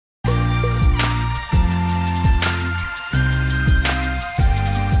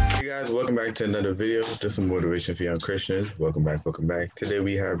welcome back to another video. This is Motivation for Young Christians. Welcome back, welcome back. Today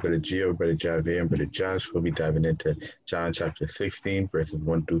we have Brother Gio, Brother Jave, and Brother Josh. We'll be diving into John chapter 16, verses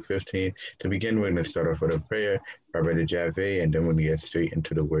 1 through 15. To begin, we're going to start off with a prayer by Brother Jave, and then we'll get straight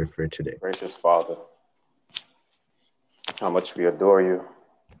into the word for today. Gracious Father, how much we adore you.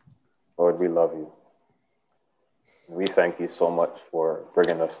 Lord, we love you. We thank you so much for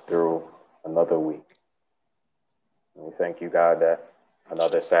bringing us through another week. And we thank you, God, that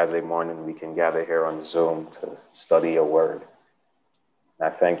another Saturday morning we can gather here on Zoom to study your word.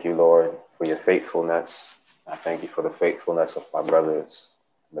 And I thank you, Lord, for your faithfulness. I thank you for the faithfulness of my brothers,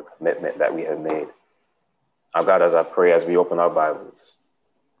 and the commitment that we have made. Now, God, as I pray, as we open our Bibles,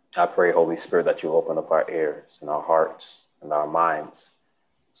 I pray, Holy Spirit, that you open up our ears and our hearts and our minds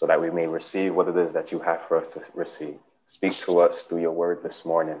so that we may receive what it is that you have for us to receive. Speak to us through your word this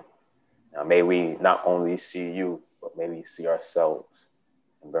morning. Now, may we not only see you, but may we see ourselves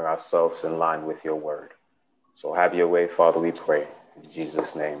and bring ourselves in line with your word. So have your way, Father, we pray. In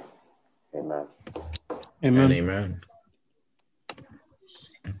Jesus' name, amen. Amen. Amen.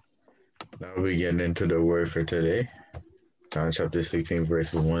 Now we get into the word for today. John chapter 16,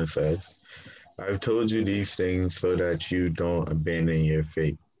 verses 1 says, I've told you these things so that you don't abandon your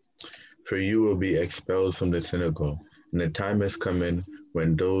faith. For you will be expelled from the synagogue, and the time is coming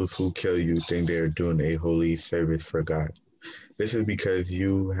when those who kill you think they are doing a holy service for God. This is because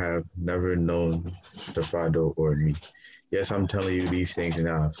you have never known the Father or me. Yes, I'm telling you these things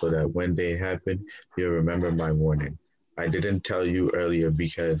now, so that when they happen, you'll remember my warning. I didn't tell you earlier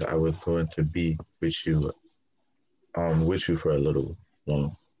because I was going to be with you for a little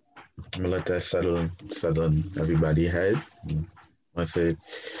long. I'm gonna let that settle in everybody's head. Once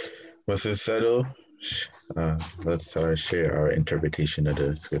it's settled, let's share our interpretation of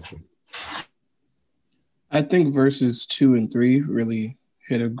the scripture. I think verses 2 and 3 really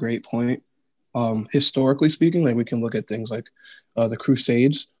hit a great point. Historically speaking, like we can look at things like the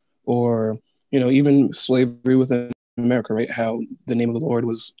Crusades or, even slavery within America, right? How the name of the Lord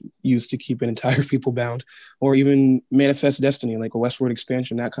was used to keep an entire people bound, or even manifest destiny, like a westward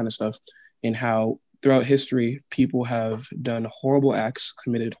expansion, that kind of stuff. And how throughout history, people have done horrible acts,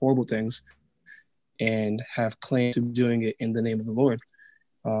 committed horrible things, and have claimed to be doing it in the name of the Lord.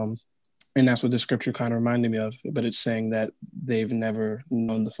 And that's what the scripture kind of reminded me of, but it's saying that they've never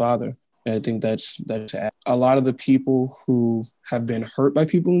known the Father. And I think that's a lot of the people who have been hurt by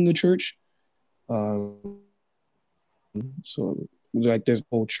people in the church. So like there's a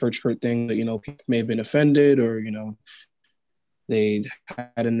whole church hurt thing that, people may have been offended or, they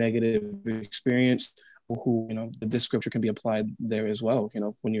had a negative experience who, this scripture can be applied there as well.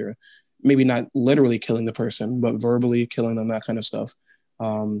 When you're maybe not literally killing the person, but verbally killing them, that kind of stuff.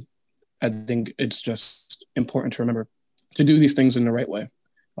 I think it's just important to remember to do these things in the right way.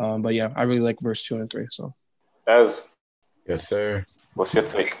 But yeah, I really like verse 2 and 3. So, Yes, sir. What's your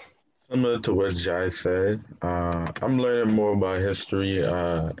take? Similar to what Jai said, I'm learning more about history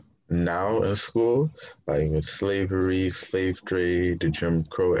now in school, like with slavery, slave trade, the Jim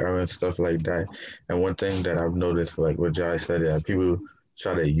Crow era and stuff like that. And one thing that I've noticed, like what Jai said, that people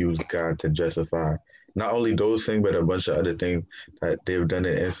try to use God to justify not only those things, but a bunch of other things that they've done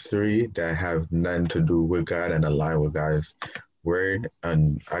in history that have nothing to do with God and align with God's word.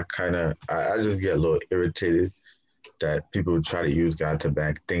 And I just get a little irritated that people try to use God to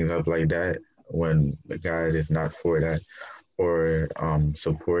back things up like that when God is not for that or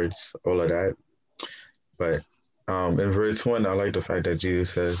supports all of that. But in verse 1, I like the fact that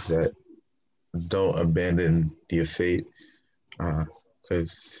Jesus says that don't abandon your faith,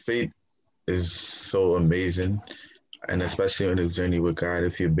 because faith is so amazing, and especially on this journey with God,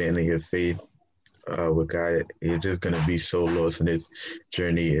 if you abandon your faith with God, you're just going to be so lost, and this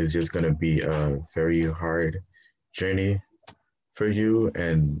journey is just going to be a very hard journey for you,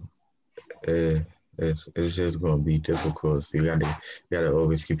 and it's just going to be difficult. So you gotta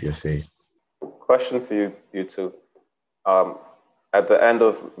always keep your faith. Question for you two. At the end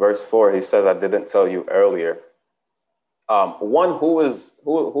of verse 4, he says, I didn't tell you earlier. One, who is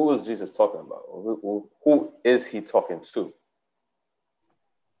Jesus talking about? Who is he talking to?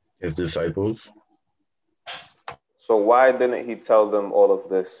 His disciples. So why didn't he tell them all of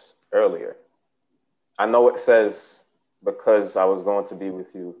this earlier? I know it says, because I was going to be with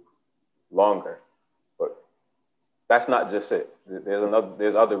you longer, but that's not just it.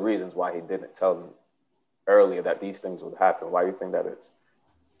 There's other reasons why he didn't tell them earlier that these things would happen. Why do you think that is?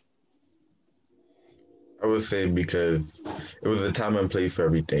 I would say because it was a time and place for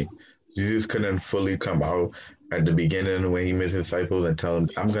everything. Jesus couldn't fully come out at the beginning when he met his disciples and tell them,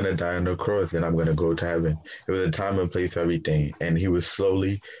 I'm going to die on the cross and I'm going to go to heaven. It was a time and place for everything. And he was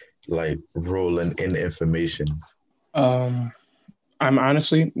slowly like rolling in information? I'm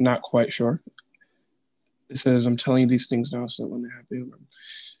honestly not quite sure. It says, I'm telling you these things now, so when they happen.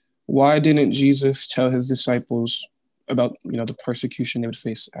 Why didn't Jesus tell his disciples about, the persecution they would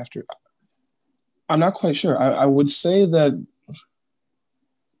face after? I'm not quite sure. I would say that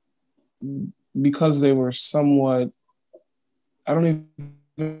because they were somewhat, I don't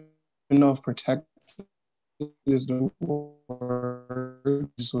even know if protected is the word.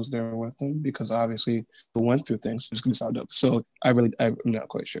 Jesus was there with them because obviously they went through things. It's going to sound up. So I'm not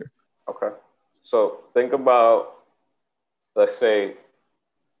quite sure. Okay. So think about, let's say,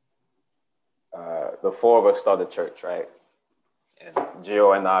 the four of us start the church, right? And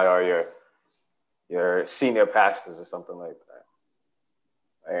Gio and I are your senior pastors or something like that.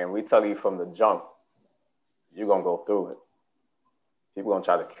 And we tell you from the jump, you're going to go through it. People are going to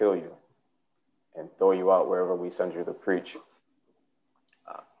try to kill you and throw you out wherever we send you to preach.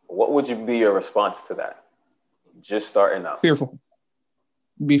 What would be your response to that? Just starting out. Fearful.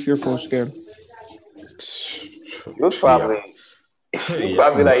 Be fearful or scared. You'd probably, you'd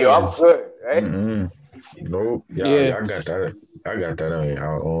probably like, yo, I'm good, right? Mm-mm. Nope. Yeah, I got that. I got that on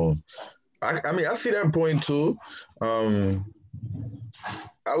our own. I mean, I see that point too. I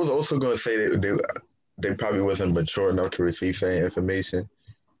was also going to say that they probably wasn't mature enough to receive certain information.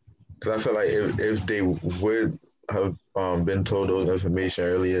 Because I feel like if they would have been told those information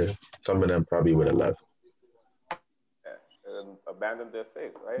earlier, some of them probably would have left. Yeah, and abandoned their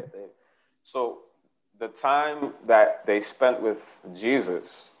faith, right? So the time that they spent with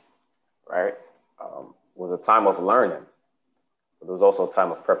Jesus, right, was a time of learning, but it was also a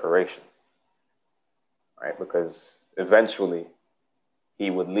time of preparation, right? Because eventually he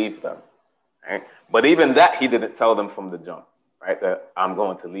would leave them, right? But even that, he didn't tell them from the jump, right? That I'm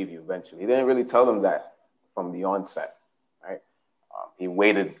going to leave you eventually. He didn't really tell them that from the onset, right? He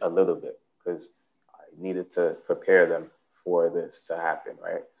waited a little bit because he needed to prepare them for this to happen,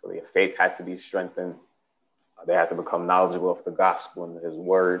 right? So their faith had to be strengthened. They had to become knowledgeable of the gospel and his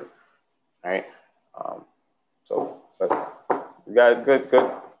word, right? So you got good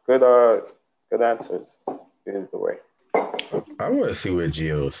answers. Here's the way. I want to see what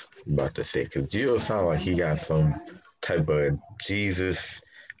Gio's about to say because Gio sounds like he got some type of Jesus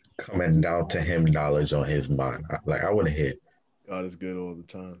coming down to him knowledge on his mind. I want to hear. God is good all the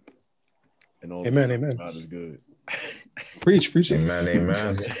time, and all Amen, the time amen. God is good. Preach it. Amen,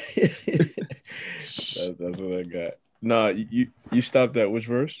 amen. That's what I got. Nah, you stopped at which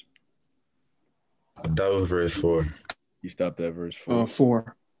verse? That was verse 4. You stopped at verse 4.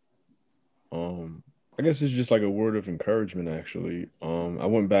 4. I guess it's just like a word of encouragement, actually. I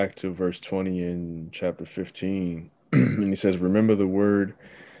went back to verse 20 in chapter 15, and he says, "Remember the word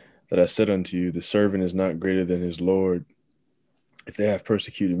that I said unto you, the servant is not greater than his Lord. If they have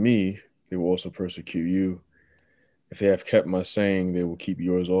persecuted me, they will also persecute you. If they have kept my saying, they will keep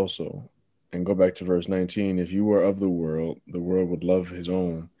yours also." And go back to verse 19. "If you were of the world would love his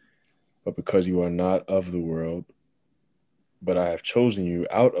own. But because you are not of the world, but I have chosen you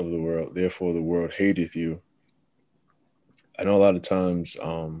out of the world, therefore the world hateth you." I know a lot of times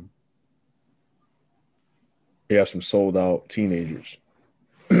we have some sold out teenagers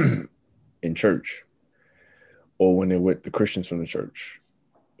in church or when they're with the Christians from the church.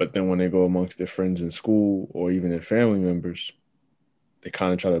 But then when they go amongst their friends in school or even their family members, they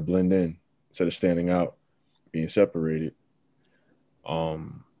kind of try to blend in instead of standing out, being separated.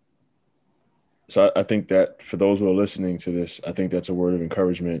 So I think that for those who are listening to this, I think that's a word of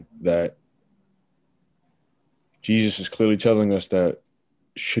encouragement that Jesus is clearly telling us that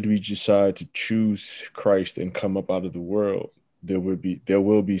should we decide to choose Christ and come up out of the world, there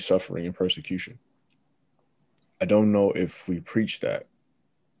will be suffering and persecution. I don't know if we preach that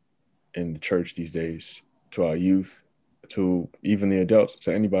in the church these days to our youth, to even the adults,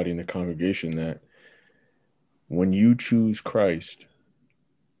 to anybody in the congregation, that when you choose Christ,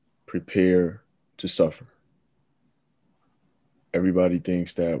 prepare to suffer. Everybody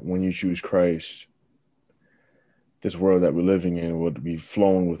thinks that when you choose Christ, this world that we're living in will be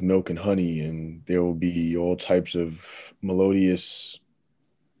flowing with milk and honey, and there will be all types of melodious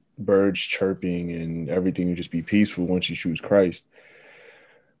birds chirping, and everything will just be peaceful once you choose Christ.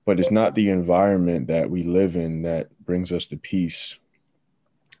 But it's not the environment that we live in that brings us the peace.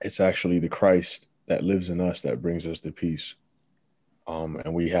 It's actually the Christ that lives in us that brings us the peace.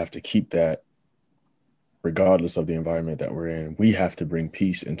 And we have to keep that regardless of the environment that we're in. We have to bring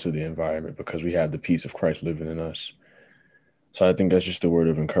peace into the environment because we have the peace of Christ living in us. So I think that's just a word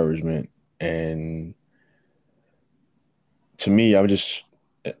of encouragement. And to me, I'm just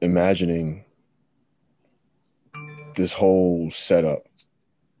imagining this whole setup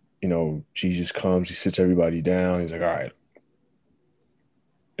Jesus comes, he sits everybody down. He's like, all right,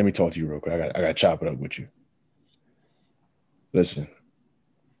 let me talk to you real quick. I got to chop it up with you. Listen,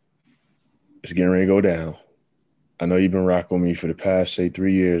 it's getting ready to go down. I know you've been rocking with me for the past, say,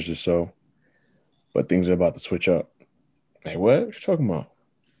 3 years or so, but things are about to switch up. Like, what you talking about?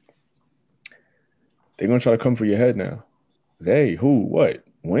 They're going to try to come for your head now. They, who, what,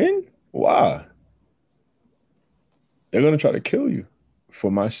 when, why? They're going to try to kill you for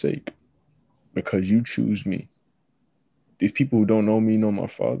my sake because you choose me. These people who don't know me, know my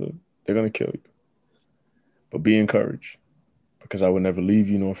Father, they're going to kill you. But be encouraged because I will never leave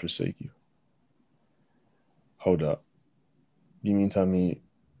you nor forsake you. Hold up. You mean tell me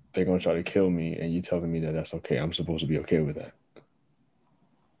they're going to try to kill me and you telling me that that's okay? I'm supposed to be okay with that.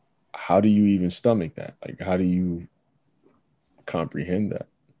 How do you even stomach that? Like, how do you comprehend that?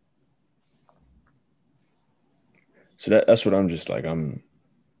 So that's what I'm just like, I'm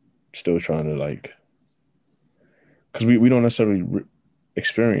still trying to like, because we don't necessarily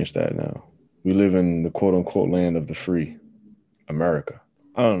experience that now. We live in the quote unquote land of the free, America.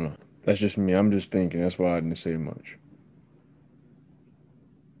 I don't know. That's just me. I'm just thinking. That's why I didn't say much.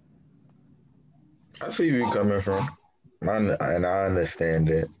 I see where you're coming from, and I understand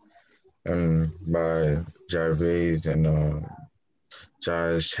it. And by Jave and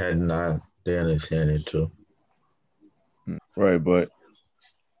Josh had not, they understand it too. Right, but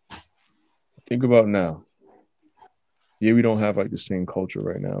think about now. Yeah, we don't have like the same culture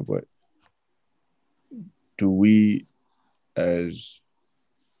right now, but do we as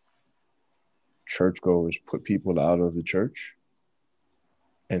churchgoers put people out of the church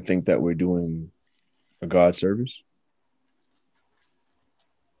and think that we're doing a God service?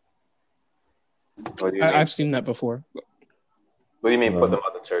 What do you mean? I've seen that before. What do you mean put them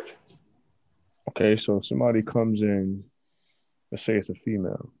out of the church? Okay, so if somebody comes in, let's say it's a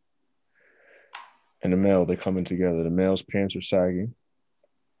female and a male, they're coming together. The male's pants are sagging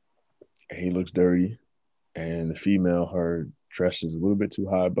and he looks dirty, and the female, her dress is a little bit too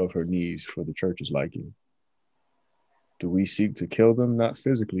high above her knees for the church's liking. Do we seek to kill them, not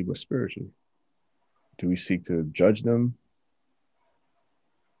physically, but spiritually? Do we seek to judge them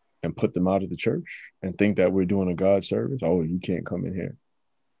and put them out of the church and think that we're doing a God service? Oh, you can't come in here.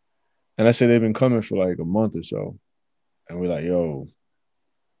 And I say they've been coming for like a month or so, and we're like, yo,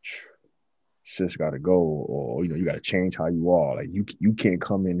 sis got to go, or you got to change how you are. Like you can't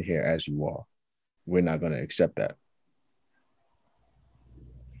come in here as you are. We're not going to accept that.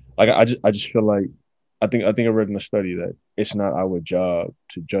 Like I just feel like I think I read in a study that it's not our job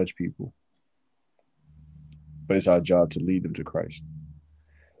to judge people, but it's our job to lead them to Christ.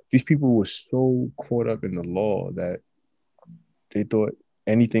 These people were so caught up in the law that they thought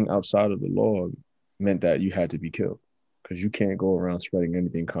anything outside of the law meant that you had to be killed, because you can't go around spreading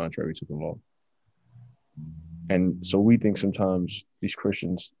anything contrary to the law. And so we think sometimes these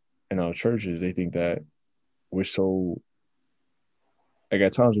Christians in our churches, they think that we're so, like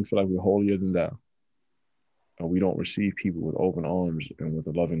at times we feel like we're holier than thou, and we don't receive people with open arms and with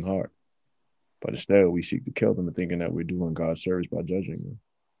a loving heart. But instead we seek to kill them and thinking that we're doing God's service by judging them.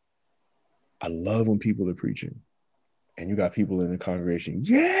 I love when people are preaching and you got people in the congregation,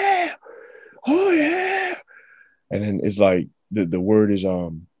 yeah, oh yeah. And then it's like the word is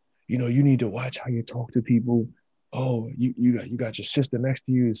you need to watch how you talk to people. Oh, you got your sister next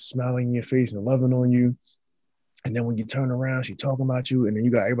to you is smiling in your face and loving on you. And then when you turn around, she's talking about you, and then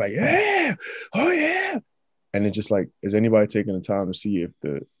you got everybody, yeah, oh yeah. And it's just like, is anybody taking the time to see if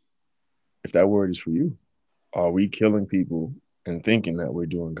that word is for you? Are we killing people and thinking that we're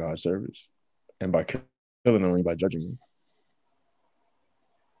doing God's service? And by killing them, only by judging them.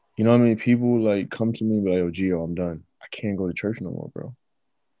 You know what I mean? People like come to me and be like, oh, Gio, I'm done. I can't go to church no more, bro.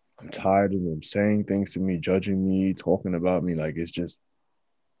 I'm tired of them saying things to me, judging me, talking about me. Like, it's just,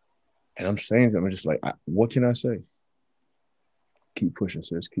 and I'm saying to them, I'm just like, what can I say? Keep pushing,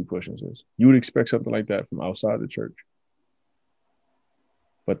 sis. Keep pushing, sis. You would expect something like that from outside the church.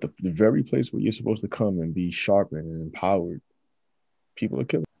 But the very place where you're supposed to come and be sharpened and empowered, people are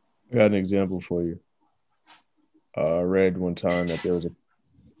killing. I got an example for you. I read one time that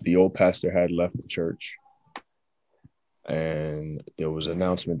the old pastor had left the church, and there was an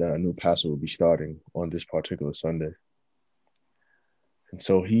announcement that a new pastor would be starting on this particular Sunday. And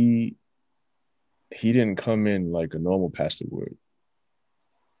so he didn't come in like a normal pastor would.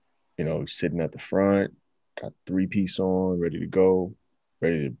 Sitting at the front, got 3-piece on, ready to go,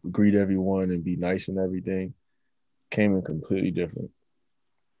 ready to greet everyone and be nice and everything. Came in completely different.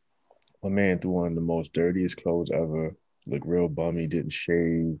 My man threw on the most dirtiest clothes ever, looked real bummy, didn't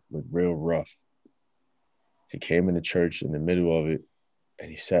shave, looked real rough. He came into church in the middle of it,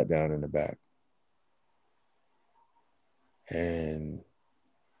 and he sat down in the back. And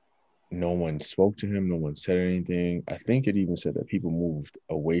no one spoke to him. No one said anything. I think it even said that people moved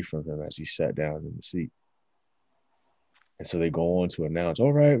away from him as he sat down in the seat. And so they go on to announce,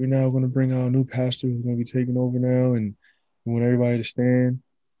 all right, we're now going to bring our new pastor who's going to be taking over now, and we want everybody to stand.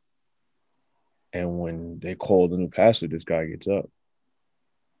 And when they call the new pastor, this guy gets up.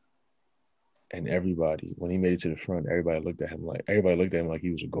 And everybody, when he made it to the front, everybody looked at him like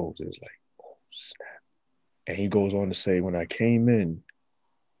he was a ghost. It was like, oh, snap. And he goes on to say, when I came in,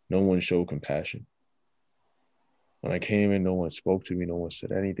 no one showed compassion. When I came in, no one spoke to me. No one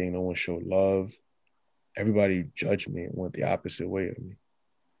said anything. No one showed love. Everybody judged me and went the opposite way of me.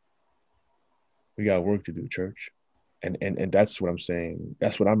 We got work to do, church. And that's what I'm saying.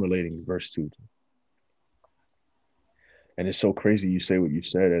 That's what I'm relating verse 2 to. And it's so crazy you say what you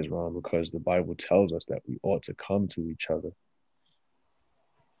said, Esron, because the Bible tells us that we ought to come to each other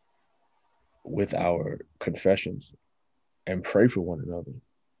with our confessions and pray for one another.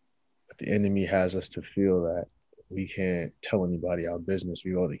 But the enemy has us to feel that we can't tell anybody our business.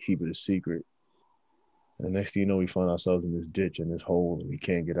 We ought to keep it a secret. And the next thing you know, we find ourselves in this ditch and this hole, and we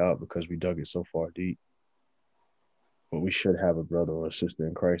can't get out because we dug it so far deep. But we should have a brother or a sister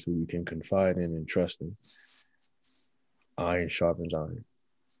in Christ who we can confide in and trust in. Iron sharpens iron.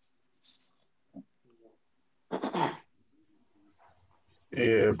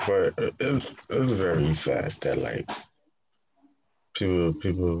 Yeah, but it's very sad that like people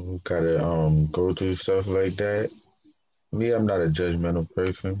who gotta go through stuff like that. Me, I'm not a judgmental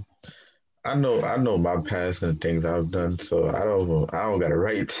person. I know my past and things I've done, so I don't got a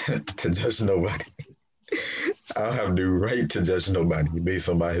right to judge nobody. I don't have the right to judge nobody based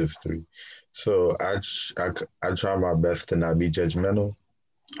on my history. So I try my best to not be judgmental.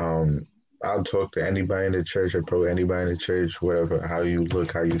 I'll talk to anybody in the church, approach anybody in the church, whatever, how you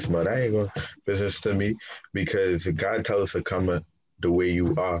look, how you smell. That ain't gonna business to me, because God tells us to come the way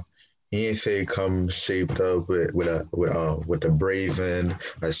you are. He ain't say come shaped up with a brazen,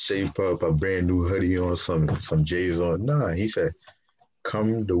 a shape up, a brand new hoodie on, some J's on. Nah, he said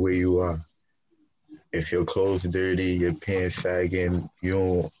come the way you are. If your clothes dirty, your pants sagging, you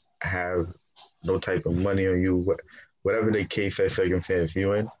don't have no type of money on you, whatever the case or circumstance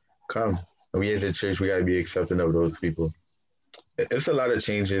you in, come. And we as a church, we got to be accepting of those people. It's a lot of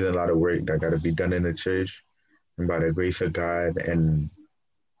changes and a lot of work that got to be done in the church. And by the grace of God and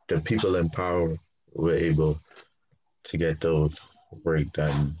the people in power, we're able to get those work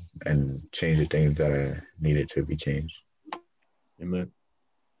done and change the things that are needed to be changed. Amen.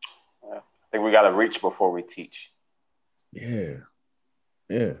 I think we got to reach before we teach. Yeah.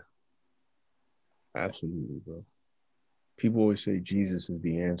 Absolutely, bro. People always say Jesus is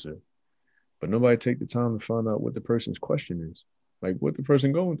the answer, but nobody take the time to find out what the person's question is. Like, what the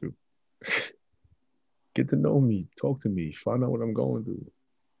person going through. Get to know me. Talk to me. Find out what I'm going through.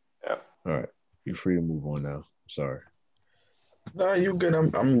 Yeah. All right. You're free to move on now. Sorry. No, you good.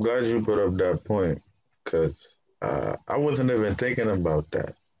 I'm glad you brought up that point, because I wasn't even thinking about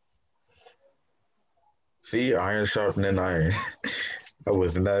that. See, iron sharpening iron. I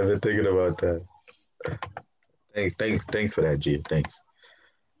was not even thinking about that. Thanks for that, G. Thanks.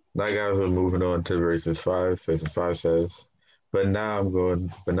 Now, guys, we're moving on to verses 5. Verse 5 says, But now I'm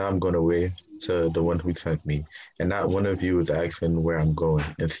going away to the one who sent me, and not one of you is asking where I'm going.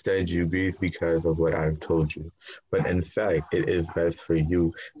 Instead, you grieve because of what I've told you. But in fact, it is best for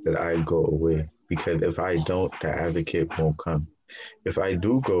you that I go away, because if I don't, the advocate won't come. If I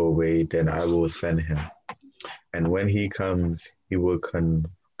do go away, then I will send him. And when he comes, he will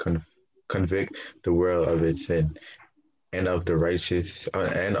convict the world of its sin, and of the righteous,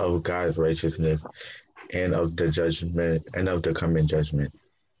 and of God's righteousness, and of the judgment, and of the coming judgment.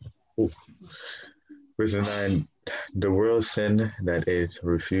 Ooh. Verse 9, the world's sin, that is,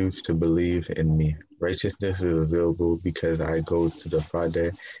 refused to believe in me. Righteousness is available because I go to the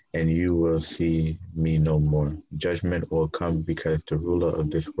Father, and you will see me no more. Judgment will come because the ruler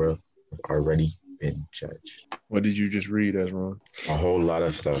of this world has already been judged. What did you just read, Esron? A whole lot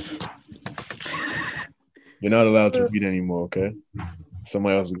of stuff. You're not allowed to read anymore, okay?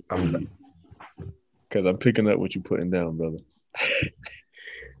 Somebody else will read. Because I'm picking up what you're putting down, brother.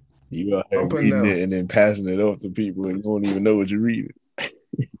 You out here reading it and then passing it off to people, and you don't even know what you're reading.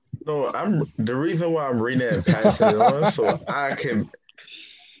 No, the reason why I'm reading it and passing it on so I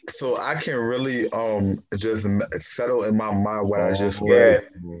can really just settle in my mind what I just read.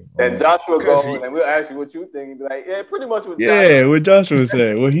 And Joshua go and we'll ask you what you think and be like, yeah, pretty much what what Joshua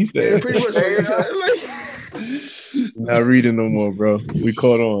said. What he said. Yeah, pretty much what he said. Not reading no more, bro. We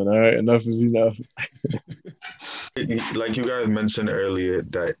caught on. All right, enough is enough. like you guys mentioned earlier,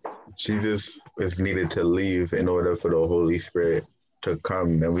 that Jesus was needed to leave in order for the Holy Spirit to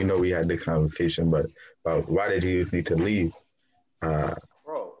come, and we know we had the conversation, but why did Jesus need to leave? Uh,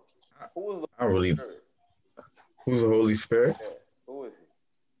 Bro, who was the I don't really. Spirit? Who's the Holy Spirit? Yeah, who is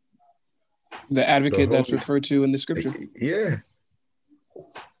The The advocate that's Holy. referred to in the scripture. Yeah, he?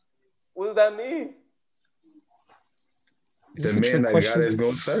 What does that mean? Is the this a man trick that God question? is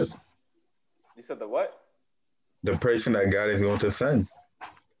going to send. You said the what? The person that God is going to send.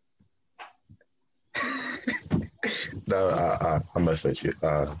 No, I'm gonna switch you.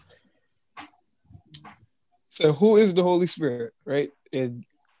 So who is the Holy Spirit, right? In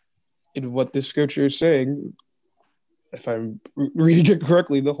what the scripture is saying, if I'm reading it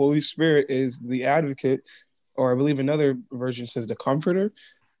correctly, the Holy Spirit is the advocate, or I believe another version says the comforter.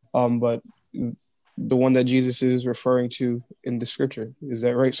 But the one that Jesus is referring to in the scripture. Is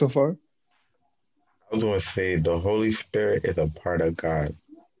that right so far? I was going to say the Holy Spirit is a part of God.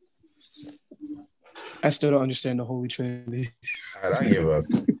 I still don't understand the Holy Trinity. All right, I give up.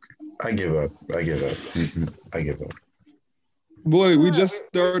 I give up. I give up. I give up. Boy, we just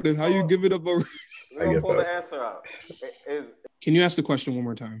started. How you give it up already? We're gonna pull the answer out. Can you ask the question one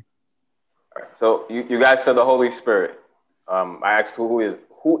more time? All right, so you guys said the Holy Spirit. I asked who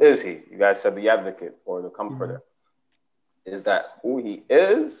is he? You guys said the advocate or the comforter. Mm-hmm. Is that who he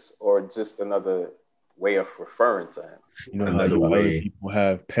is, or just another way of referring to him? You know how other people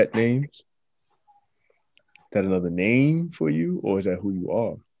have pet names? Is that another name for you, or is that who you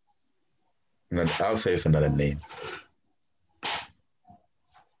are? I'll say it's another name.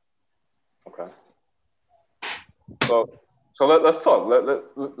 Okay. So let's talk.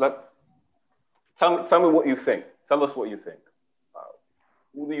 Tell me what you think. Tell us what you think.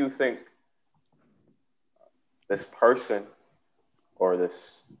 Who do you think this person or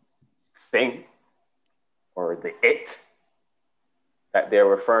this thing or the it that they're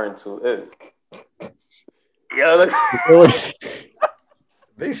referring to is? Yeah.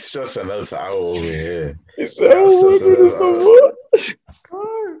 They stressing us out over here. I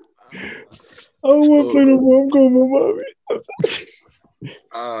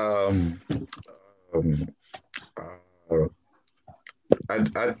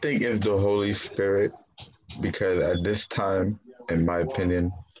think it's the Holy Spirit, because at this time, in my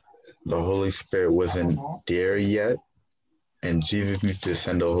opinion, the Holy Spirit wasn't there yet, and Jesus needs to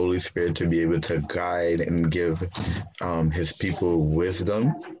send the Holy Spirit to be able to guide and give his people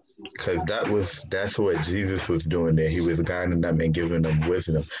wisdom, because that's what Jesus was doing there. He was guiding them and giving them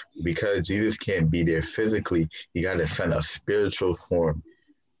wisdom. Because Jesus can't be there physically, he got to send a spiritual form,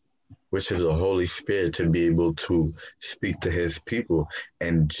 which is the Holy Spirit, to be able to speak to his people.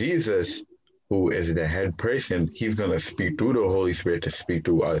 And Jesus, who is the head person, he's going to speak through the Holy Spirit to speak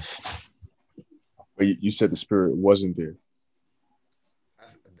through us. But you said the Spirit wasn't there.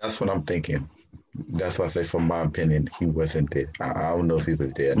 That's what I'm thinking. That's why I say, from my opinion, he wasn't there. I don't know if he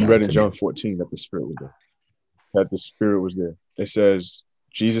was there. You read in John 14 that the Spirit was there. That the Spirit was there. It says,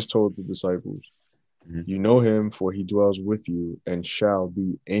 Jesus told the disciples, you know him, for he dwells with you and shall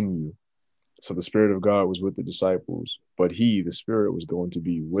be in you. So the Spirit of God was with the disciples, but he, the Spirit, was going to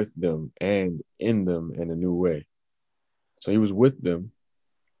be with them and in them in a new way. So he was with them,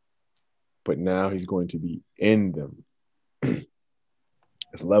 but now he's going to be in them.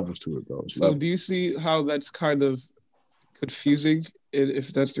 There's levels to it, bro. So do you see how that's kind of confusing,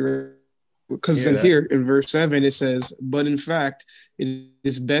 if that's the... Because here in verse 7 it says, but in fact it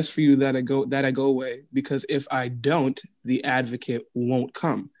is best for you that I go away, because if I don't, the advocate won't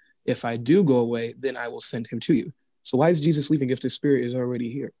come. If I do go away, then I will send him to you. So why is Jesus leaving if the Spirit is already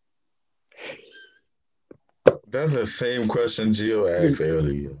here? That's the same question Gio asked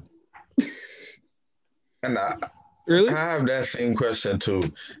earlier. And I have that same question too.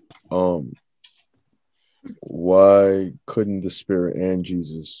 Why couldn't the Spirit and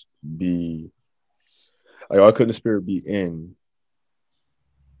Jesus be... why couldn't the Spirit be in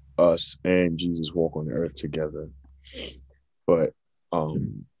us and Jesus walk on the earth together? But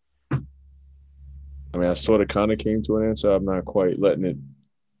I sort of kind of came to an answer. I'm not quite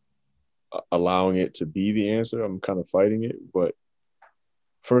allowing it to be the answer. I'm kind of fighting it. But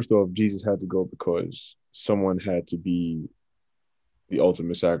first off, Jesus had to go because someone had to be the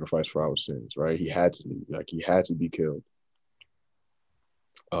ultimate sacrifice for our sins, right? He had to leave. He had to be killed.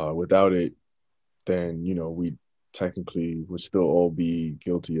 Without it, then, we technically would still all be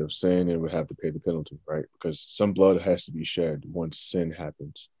guilty of sin and would have to pay the penalty, right? Because some blood has to be shed once sin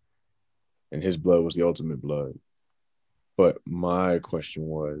happens. And his blood was the ultimate blood. But my question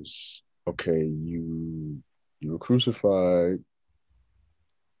was, okay, you were crucified,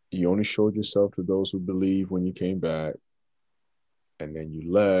 you only showed yourself to those who believe when you came back, and then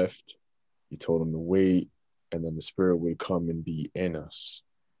you left. You told them to wait, and then the Spirit would come and be in us.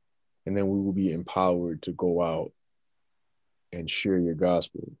 And then we will be empowered to go out and share your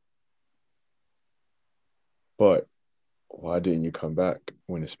gospel. But why didn't you come back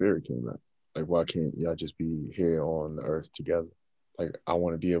when the Spirit came back? Like, why can't y'all just be here on the earth together? Like, I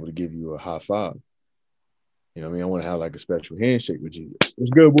want to be able to give you a high five. You know what I mean? I want to have like a special handshake with you.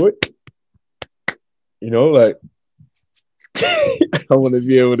 What's good, boy? You know, like, I want to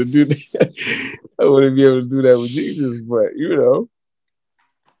be able to do that. I want to be able to do that with Jesus, but you know,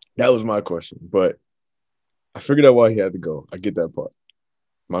 that was my question. But I figured out why he had to go. I get that part.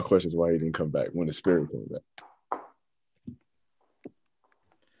 My question is why he didn't come back when the Spirit came back.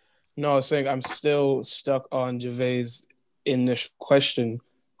 No, I was saying I'm still stuck on Jave's initial question,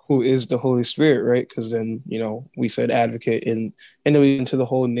 who is the Holy Spirit, right? Because then, you know, we said advocate and then we went into the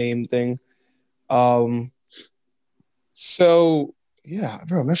whole name thing. So yeah,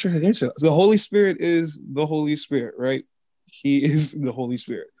 bro, I'm not sure how to answer that. The Holy Spirit is the Holy Spirit, right? He is the Holy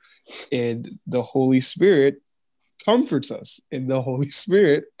Spirit. And the Holy Spirit comforts us, and the Holy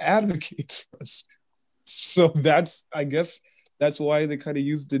Spirit advocates for us. So that's, I guess, that's why they kind of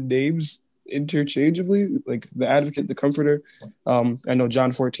use the names interchangeably, like the advocate, the comforter. I know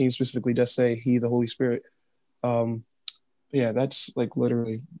John 14 specifically does say he, the Holy Spirit. Yeah, that's like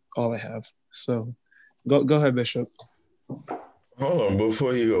literally all I have. So go ahead, Bishop. Hold on,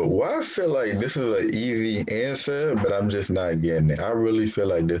 before you go, why I feel like this is an easy answer, but I'm just not getting it. I really feel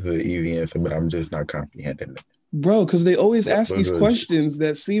like this is an easy answer, but I'm just not comprehending it. Bro, because they always ask these Because- questions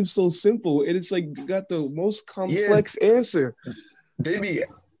that seem so simple, and it's like got the most complex answer. They be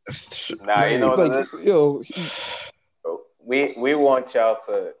Nah, you know Like, yo, we want y'all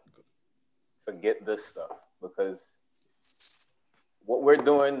to get this stuff, because what we're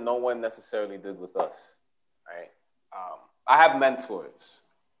doing, no one necessarily did with us, right? I have mentors,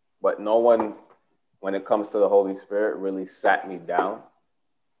 but no one, when it comes to the Holy Spirit, really sat me down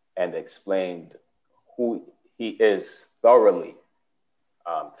and explained who he is thoroughly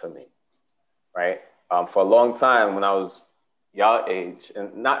to me, right? For a long time, when I was y'all age,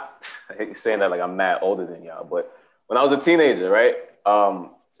 and not saying that like I'm mad older than y'all, but when I was a teenager, right?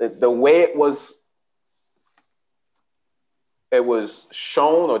 The way it was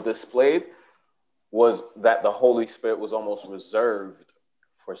shown or displayed was that the Holy Spirit was almost reserved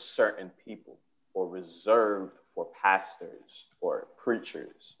for certain people, or reserved for pastors or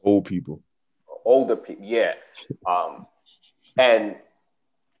preachers. Old people. Older people, yeah. And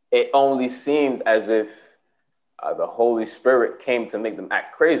it only seemed as if the Holy Spirit came to make them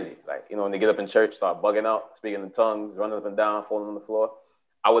act crazy. Like, you know, when they get up in church, start bugging out, speaking in tongues, running up and down, falling on the floor.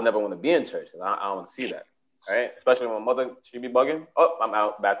 I would never want to be in church. I don't want to see that, right? Especially when my mother, she be bugging. Oh, I'm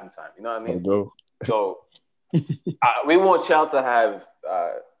out, bathroom time. You know what I mean? Go. So we want y'all to have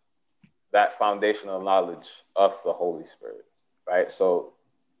that foundational knowledge of the Holy Spirit, right? So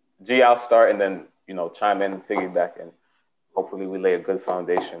G, I'll start, and then, you know, chime in, piggyback, and hopefully we lay a good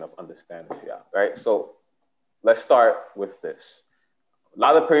foundation of understanding for y'all, right? So let's start with this. A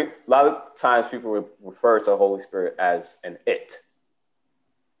lot of times people refer to the Holy Spirit as an it,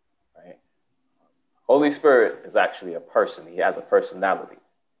 right? Holy Spirit is actually a person. He has a personality,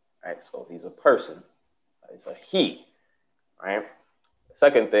 right? So he's a person. It's a he, right?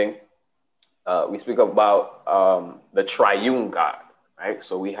 Second thing, we speak about the triune God, right?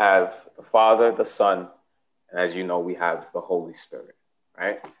 So we have the Father, the Son, and as you know, we have the Holy Spirit,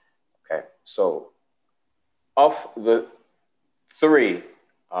 right? Okay, so of the three,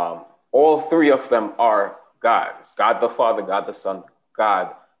 all three of them are God. It's God the Father, God the Son,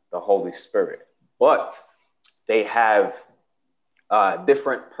 God the Holy Spirit. But they have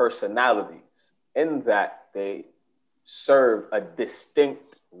different personalities in that they serve a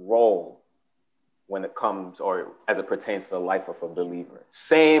distinct role when it comes, or as it pertains to the life of a believer.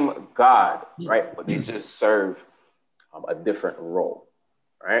 Same God, right? But they just serve a different role,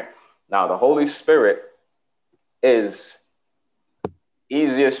 right? Now, the Holy Spirit is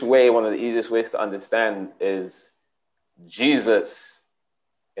one of the easiest ways to understand is Jesus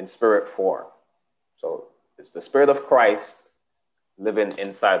in spirit form. So it's the Spirit of Christ living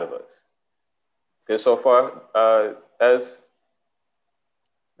inside of us. Good so far, Ez?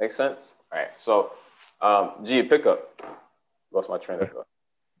 Makes sense? All right, so G, pick up. Lost my train of thought.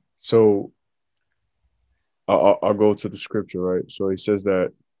 So I'll go to the scripture, right? So he says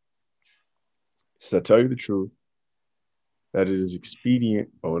that, I tell you the truth, that it is expedient.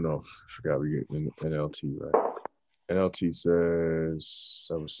 Oh no, I forgot we get in NLT, right? NLT says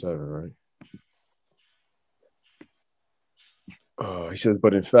that was 7, right? He says,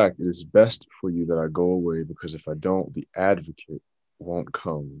 but in fact, it is best for you that I go away, because if I don't, the advocate won't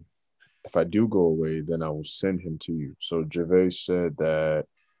come. If I do go away, then I will send him to you. So Jave said that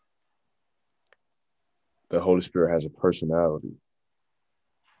the Holy Spirit has a personality.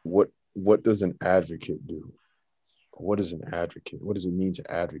 What does an advocate do? What is an advocate? What does it mean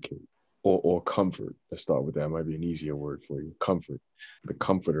to advocate? Or comfort? Let's start with that. Might be an easier word for you. Comfort. The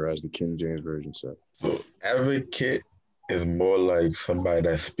comforter, as the King James Version said. Advocate is more like somebody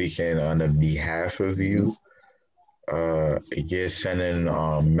that's speaking on the behalf of you. You're sending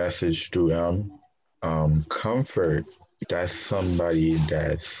a message to them. Comfort, that's somebody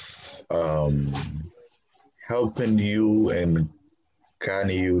that's helping you and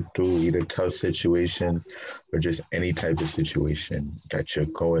guiding you through either tough situation or just any type of situation that you're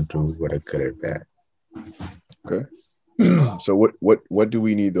going through, whether good or bad. Okay. So what do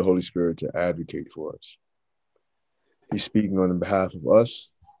we need the Holy Spirit to advocate for us? He's speaking on behalf of us,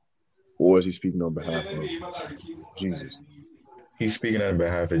 or is he speaking on behalf of Jesus? He's speaking on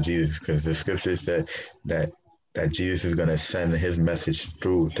behalf of Jesus, because the scripture said that Jesus is going to send his message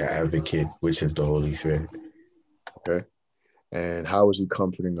through the advocate, which is the Holy Spirit. Okay. And how is he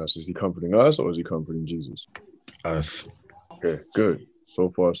comforting us? Is he comforting us, or is he comforting Jesus? Us. Okay, good. So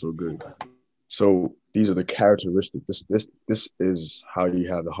far, so good. So these are the characteristics. This is how you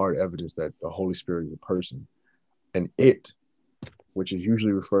have the hard evidence that the Holy Spirit is a person. And it, which is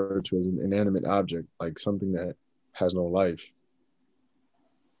usually referred to as an inanimate object, like something that has no life,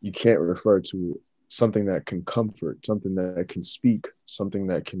 you can't refer to something that can comfort, something that can speak, something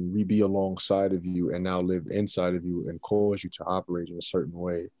that can be alongside of you and now live inside of you and cause you to operate in a certain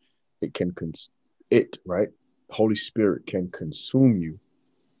way. It can, right? Holy Spirit can consume you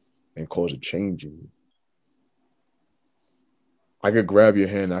and cause a change in you. I could grab your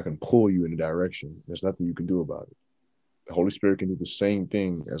hand, I can pull you in a direction. There's nothing you can do about it. The Holy Spirit can do the same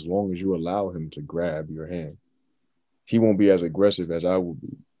thing as long as you allow him to grab your hand. He won't be as aggressive as I will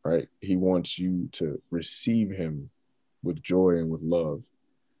be, right? He wants you to receive him with joy and with love,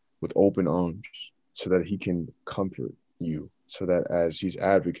 with open arms, so that he can comfort you, so that as he's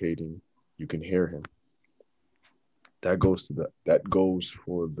advocating, you can hear him. That goes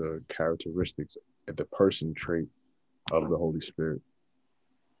for the characteristics, the person trait of the Holy Spirit.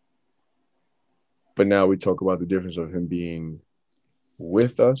 But now we talk about the difference of him being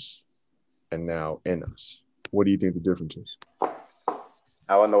with us and now in us. What do you think the difference is?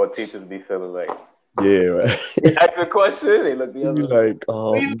 I don't know what teachers be feeling like. Yeah, right. You ask a question, they look the other way.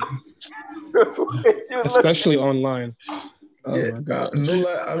 Like, especially online. Oh Yeah, my God.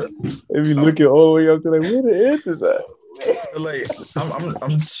 if you look at all the way up to like, where the answers at? Like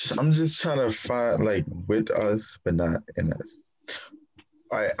I'm just trying to find like with us, but not in us.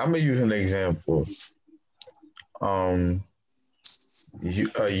 I'm gonna use an example. A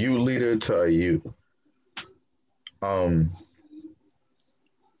you leader to a you.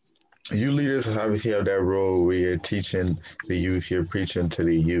 You leaders obviously have that role where you're teaching the youth, you're preaching to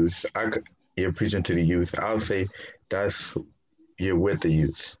the youth. You're preaching to the youth. I'll say you're with the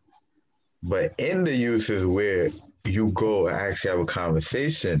youth. But in the youth is where you go and actually have a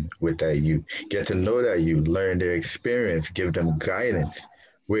conversation with that youth, get to know that youth, learn their experience, give them guidance.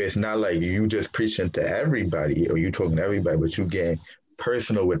 Where it's not like you just preaching to everybody or you talking to everybody, but you getting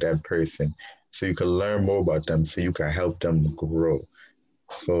personal with that person so you can learn more about them, so you can help them grow.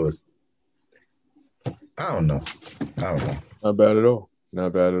 So I don't know. Not bad at all.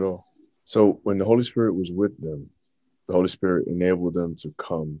 Not bad at all. So when the Holy Spirit was with them, the Holy Spirit enabled them to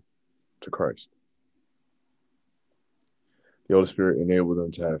come to Christ. The Holy Spirit enabled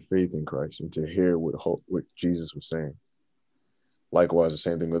them to have faith in Christ and to hear what Jesus was saying. Likewise, the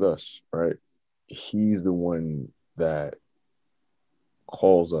same thing with us, right? He's the one that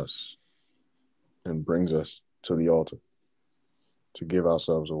calls us and brings us to the altar to give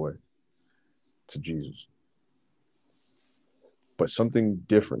ourselves away to Jesus. But something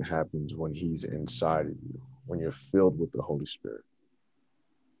different happens when he's inside of you, when you're filled with the Holy Spirit.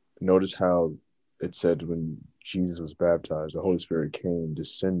 Notice how it said when Jesus was baptized, the Holy Spirit came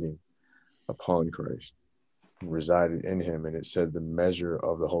descending upon Christ, resided in him, and it said the measure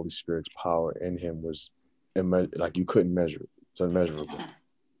of the Holy Spirit's power in him was like you couldn't measure it. It's unmeasurable.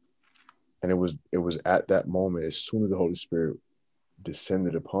 And it was at that moment, as soon as the Holy Spirit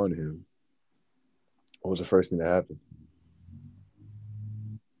descended upon him, what was the first thing that happened?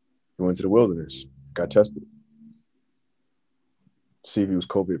 He went to the wilderness, got tested, see if he was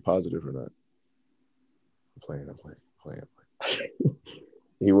COVID positive or not. I'm playing.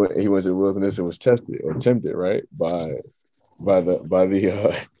 He went to the wilderness and was tested or tempted, right? By the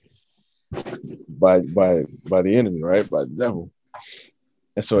enemy, right? By the devil.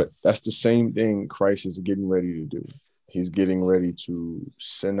 And so that's the same thing Christ is getting ready to do. He's getting ready to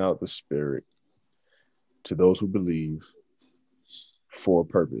send out the Spirit to those who believe for a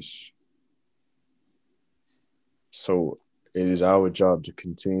purpose. So it is our job to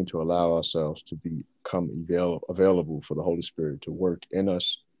continue to allow ourselves to become available for the Holy Spirit to work in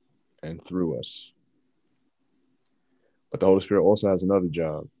us and through us. But the Holy Spirit also has another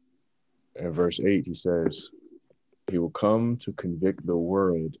job. In verse 8, he says, he will come to convict the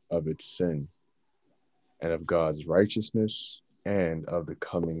world of its sin and of God's righteousness and of the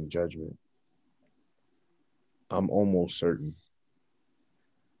coming judgment. I'm almost certain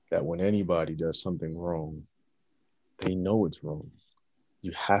that when anybody does something wrong, they know it's wrong.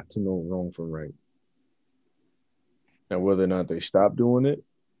 You have to know wrong from right. Now, whether or not they stop doing it,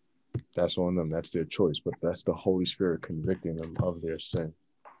 that's on them. That's their choice. But that's the Holy Spirit convicting them of their sin.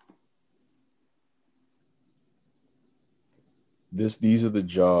 These are the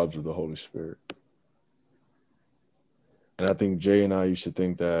jobs of the Holy Spirit. And I think Jay and I used to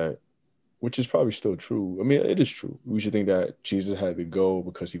think that, which is probably still true. I mean, it is true. We should think that Jesus had to go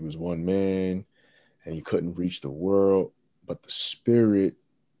because he was one man and he couldn't reach the world. But the Spirit,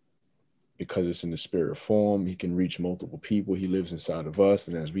 because it's in the spirit form, he can reach multiple people. He lives inside of us.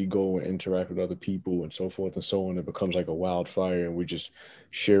 And as we go and interact with other people and so forth and so on, it becomes like a wildfire and we're just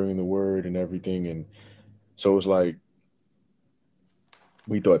sharing the word and everything. And so it's like,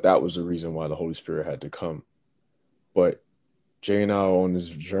 we thought that was the reason why the Holy Spirit had to come. But Jay and I are on this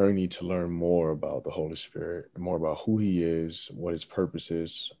journey to learn more about the Holy Spirit, more about who he is, what his purpose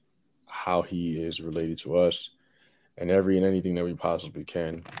is, how he is related to us, and anything that we possibly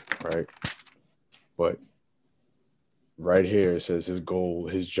can, right? But right here, it says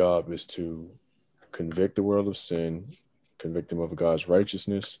his job is to convict the world of sin, convict them of God's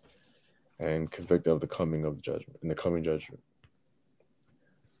righteousness, and convict of the coming judgment.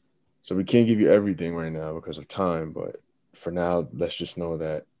 So we can't give you everything right now because of time, but for now, let's just know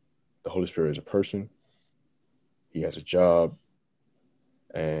that the Holy Spirit is a person. He has a job,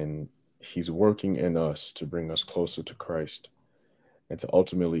 and he's working in us to bring us closer to Christ and to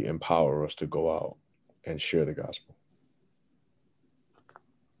ultimately empower us to go out and share the gospel.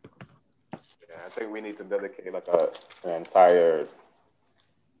 Yeah, I think we need to dedicate like an entire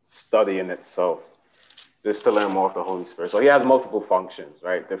study in itself just to learn more of the Holy Spirit. So he has multiple functions,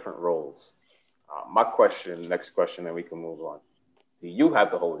 right? Different roles. Next question, and we can move on. Do you have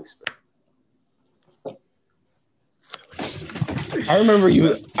the Holy Spirit? I remember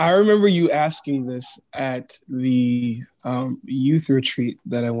you asking this at the youth retreat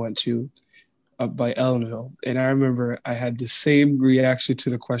that I went to up by Ellenville, and I remember I had the same reaction to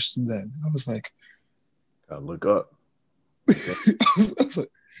the question then. I was like, "Gotta look up." I was like,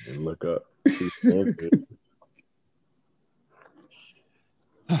 look up.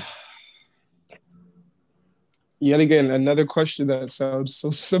 Yet again, another question that sounds so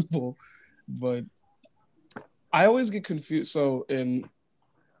simple, but I always get confused. So I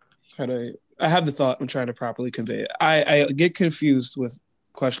have the thought, I'm trying to properly convey it. I get confused with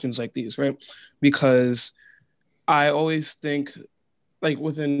questions like these, right? Because I always think, like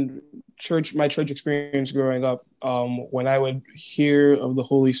within my church experience growing up, when I would hear of the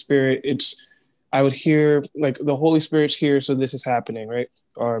Holy Spirit, I would hear like the Holy Spirit's here, so this is happening, right?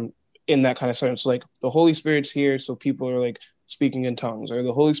 In that kind of sense, like the Holy Spirit's here, so people are like speaking in tongues, or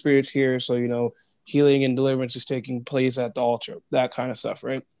the Holy Spirit's here, so healing and deliverance is taking place at the altar, that kind of stuff,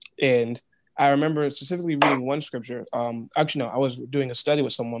 right? And I remember specifically reading one scripture. Actually, no, I was doing a study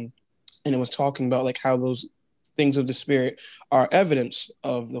with someone, and it was talking about like how those things of the Spirit are evidence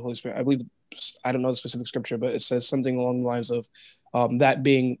of the Holy Spirit. I believe, I don't know the specific scripture, but it says something along the lines of that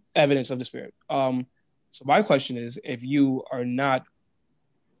being evidence of the Spirit. So my question is, if you are not,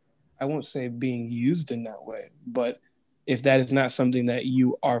 I won't say being used in that way, but if that is not something that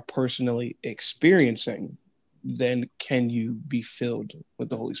you are personally experiencing, then can you be filled with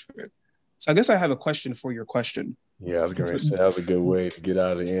the Holy Spirit? So I guess I have a question for your question. Yeah, I was going to say that was a good way to get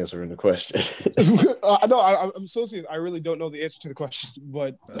out of the answering the question. No, I'm so serious. I really don't know the answer to the question,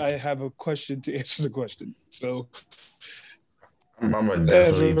 but I have a question to answer the question. So I'm gonna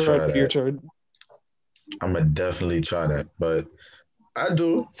definitely try that. Your turn. I'm gonna definitely try that, but I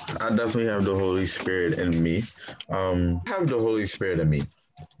definitely have the Holy Spirit in me. I have the Holy Spirit in me.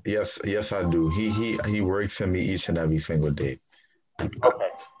 Yes, I do. He works in me each and every single day. Okay.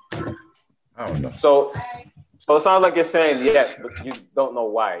 I don't know. So it sounds like you're saying yes, but you don't know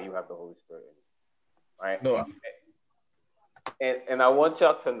why you have the Holy Spirit in you, right? No. And I want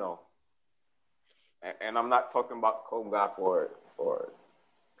y'all to know, and I'm not talking about Kogak or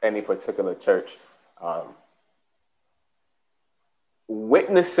any particular church.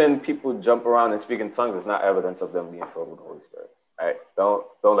 witnessing people jump around and speak in tongues is not evidence of them being filled with the Holy Spirit, right? Don't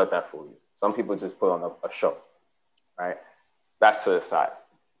let that fool you. Some people just put on a show, right? That's to the side.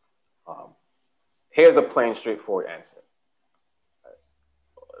 Here's a plain, straightforward answer.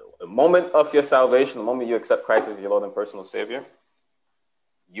 The moment of your salvation, the moment you accept Christ as your Lord and personal Savior,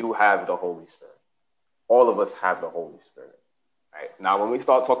 you have the Holy Spirit. All of us have the Holy Spirit, right? Now, when we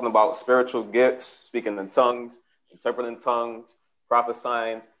start talking about spiritual gifts, speaking in tongues, interpreting tongues,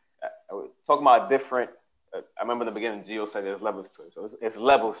 prophesying, talking about different, I remember in the beginning, Gio said there's levels to it. So it's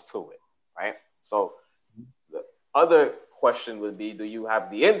levels to it, right? So the other question would be, do you have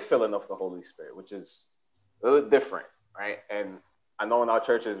the infilling of the Holy Spirit, which is a little different, right? And I know in our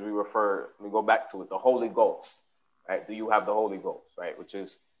churches, we go back to it, the Holy Ghost, right? Do you have the Holy Ghost, right? Which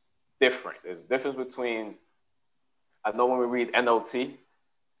is different. There's a difference between, I know when we read NLT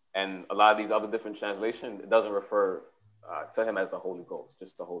and a lot of these other different translations, it doesn't refer to him as the Holy Ghost,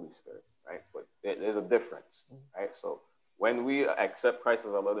 just the Holy Spirit, right? But there's a difference, right? So when we accept Christ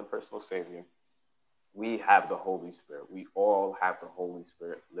as our Lord and personal Savior, we have the Holy Spirit. We all have the Holy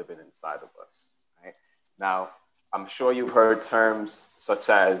Spirit living inside of us, right? Now, I'm sure you've heard terms such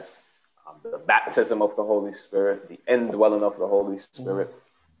as the baptism of the Holy Spirit, the indwelling of the Holy Spirit,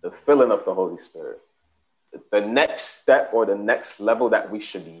 the filling of the Holy Spirit. The next step or the next level that we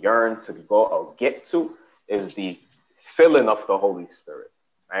should yearn to go or get to is the filling of the Holy Spirit,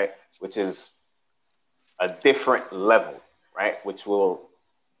 right? Which is a different level, right? Which we'll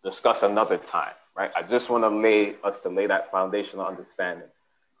discuss another time, right? I just want to lay that foundational understanding.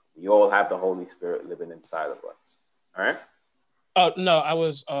 We all have the Holy Spirit living inside of us. All right. No, I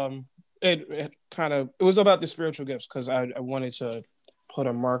was it was about the spiritual gifts because I wanted to put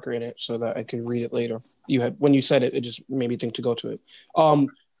a marker in it so that I could read it later. When you said it, it just made me think to go to it.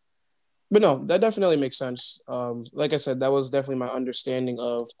 But no, that definitely makes sense. Like I said, that was definitely my understanding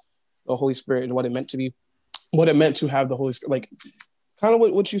of the Holy Spirit and what it meant to have the Holy Spirit. Like kind of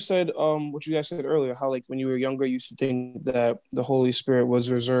what you said, what you guys said earlier, how like when you were younger, you used to think that the Holy Spirit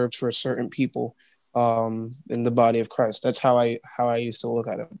was reserved for certain people in the body of Christ. That's how I used to look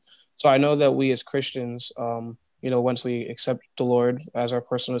at it. So I know that we as Christians, once we accept the Lord as our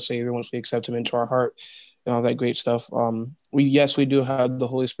personal Savior, once we accept Him into our heart and all that great stuff, we do have the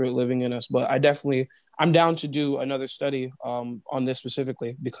Holy Spirit living in us. But I'm down to do another study on this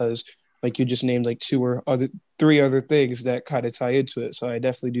specifically because, like you just named, like three other things that kind of tie into it. So I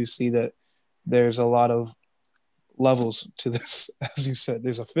definitely do see that there's a lot of levels to this. As you said,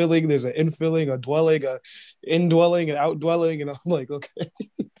 there's a filling, there's an infilling, a dwelling, a indwelling, an outdwelling, and I'm like, okay.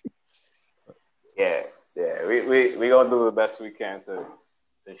 Yeah. We gonna do the best we can to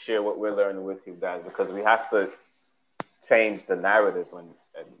share what we're learning with you guys, because we have to change the narrative and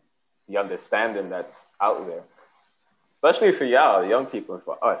the understanding that's out there, especially for y'all, young people, and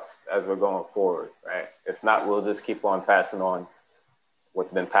for us as we're going forward, right? If not, we'll just keep on passing on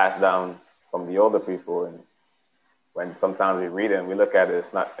what's been passed down from the older people, and when sometimes we read it and we look at it,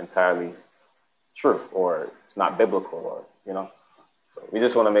 it's not entirely true, or it's not biblical, or So we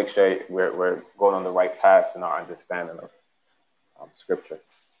just want to make sure we're going on the right path in our understanding of Scripture.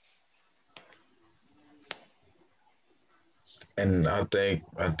 And I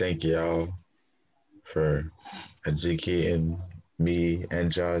thank y'all for educating me and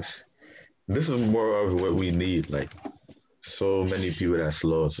Josh. This is more of what we need. Like, so many people that's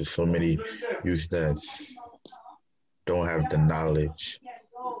lost. There's so many youth that don't have the knowledge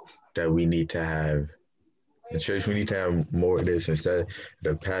that we need to have. The church, we need to have more of this instead of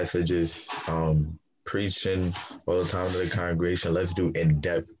the passages preaching all the time to the congregation. Let's do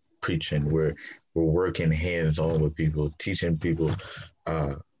in-depth preaching where we're working hands-on with people, teaching people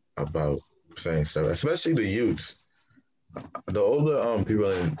about saying stuff, especially the youth. The older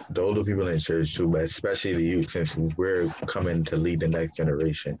people in church too, but especially the youth, since we're coming to lead the next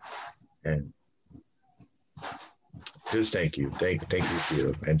generation. And just thank you,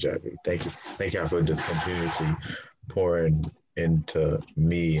 Theo and Jave. Thank y'all for just continuously pouring into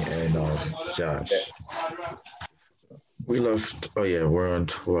me and Josh. We left. Oh yeah, we're on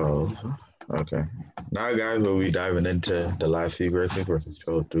 12. Okay. Now, guys, we'll be diving into the last few verses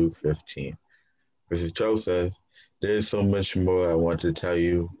 12 through 15. Verses 12 says, "There is so much more I want to tell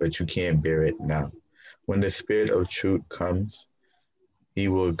you, but you can't bear it now. When the Spirit of truth comes, He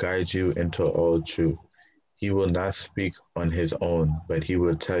will guide you into all truth. He will not speak on his own, but he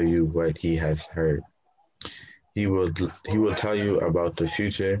will tell you what he has heard. He will tell you about the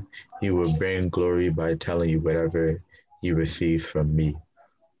future. He will bring glory by telling you whatever he receives from me.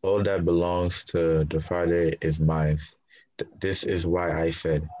 All that belongs to the Father is mine. This is why I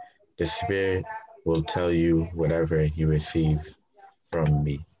said, the Spirit will tell you whatever he receives from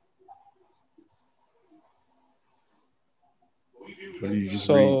me. What did you just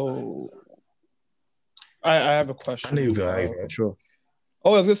read? So I have a I question. knew you was gonna ask that. Sure.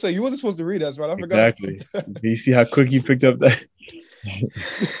 Oh, I was gonna say you wasn't supposed to read that, right? I forgot. Exactly. Do you see how quick you picked up that?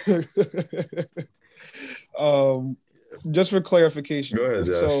 Just for clarification. Go ahead,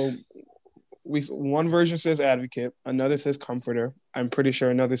 Josh. So one version says advocate, another says comforter. I'm pretty sure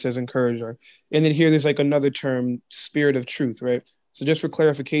another says encourager. And then here there's like another term, spirit of truth, right? So just for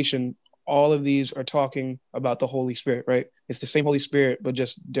clarification, all of these are talking about the Holy Spirit, right? It's the same Holy Spirit, but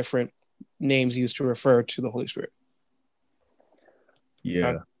just different names used to refer to the Holy Spirit.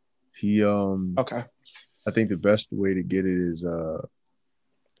 Yeah. He Okay. I think the best way to get it is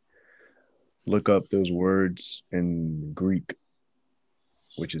look up those words in Greek,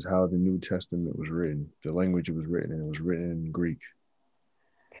 which is how the New Testament was written. The language it was written in, it was written in Greek.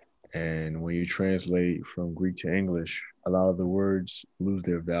 And when you translate from Greek to English, a lot of the words lose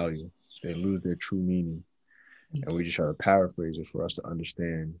their value. They lose their true meaning. And we just try to paraphrase it for us to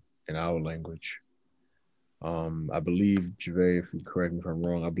understand in our language. I believe, Jave, if you correct me if I'm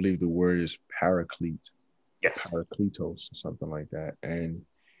wrong, I believe the word is paraclete. Yes. Parakletos or something like that. And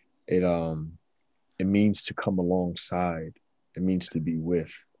it means to come alongside. It means to be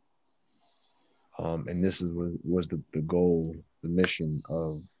with. And this was the goal, the mission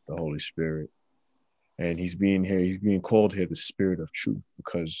of the Holy Spirit. And he's being called here the Spirit of Truth,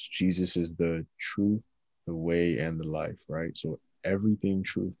 because Jesus is the truth, the way, and the life, right? So everything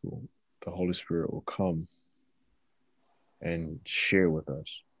truthful, the Holy Spirit will come and share with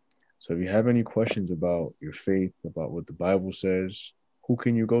us. So if you have any questions about your faith, about what the Bible says, who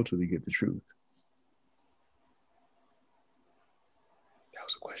can you go to get the truth? That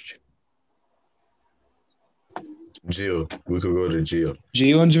was a question. Gio. We could go to Gio.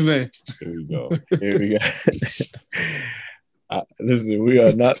 Gio and Jave. Here we go. Here we go. Listen, we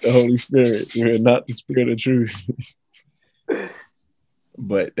are not the Holy Spirit. We are not the Spirit of truth.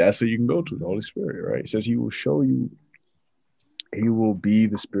 But that's who you can go to, the Holy Spirit, right? It says he will show you, he will be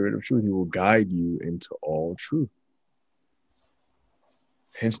the Spirit of truth. He will guide you into all truth.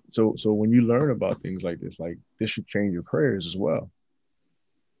 Hence, so when you learn about things like this should change your prayers as well.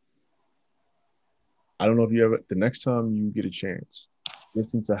 I don't know if you ever, the next time you get a chance,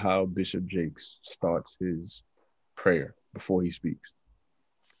 listen to how Bishop Jakes starts his prayer before he speaks.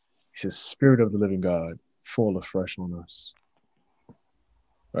 He says, Spirit of the living God, fall afresh on us.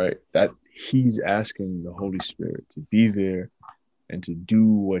 Right? That he's asking the Holy Spirit to be there and to do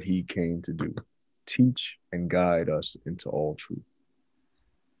what he came to do. Teach and guide us into all truth.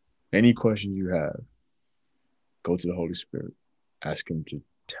 Any questions you have, go to the Holy Spirit. Ask him to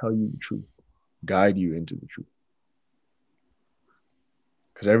tell you the truth. Guide you into the truth.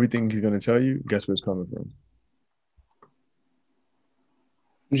 Because everything he's going to tell you, guess where it's coming from?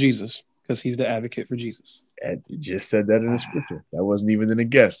 Jesus, because he's the advocate for Jesus. And you just said that in the scripture. That wasn't even in a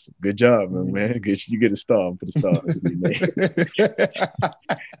guess. Good job, man. You get a star. Put a star.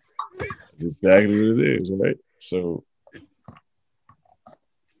 Exactly what it is, right? So,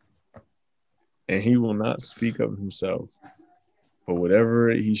 and he will not speak of himself, but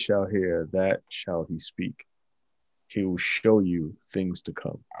whatever he shall hear, that shall he speak. He will show you things to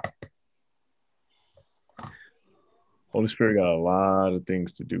come. Holy Spirit got a lot of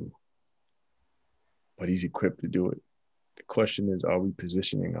things to do, but he's equipped to do it. The question is, are we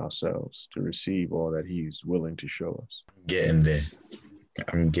positioning ourselves to receive all that he's willing to show us?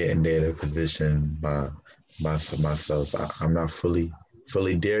 I'm getting there to position myself. I'm not fully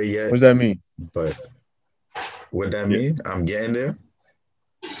there yet. What does that mean? But what that mean? I'm getting there.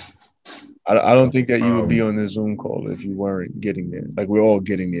 I don't think that you would be on this Zoom call if you weren't getting there. Like, we're all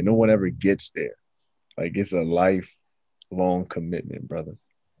getting there. No one ever gets there. Like, it's a lifelong commitment, brother.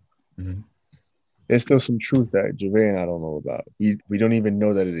 Mm-hmm. There's still some truth that Jave and I don't know about. We don't even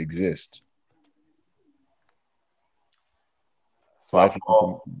know that it exists. That's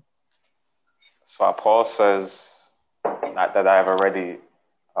why Paul says, not that I have already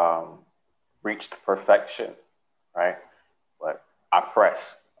reached perfection, right? But I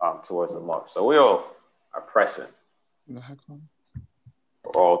press towards the mark. So we all are pressing. We're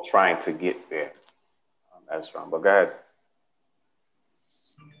all trying to get there. Esron, but go ahead.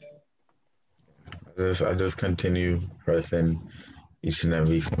 I just continue pressing each and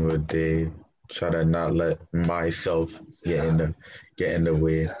every single day. Try to not let myself get in the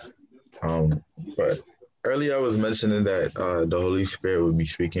way. But earlier I was mentioning that the Holy Spirit will be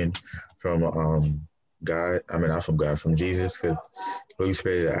speaking from God. I mean, not from God, from Jesus, because Holy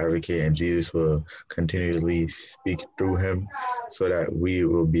Spirit is the advocate, and Jesus will continually speak through him, so that we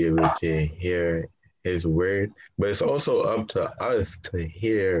will be able to hear his word, but it's also up to us to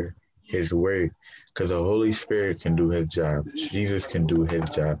hear his word, because the Holy Spirit can do his job. Jesus can do his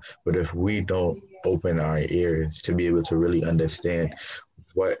job. But if we don't open our ears to be able to really understand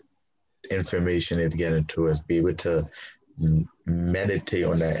what information is getting to us, be able to meditate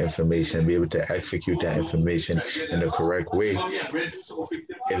on that information, be able to execute that information in the correct way,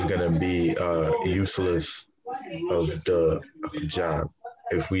 it's going to be useless of the job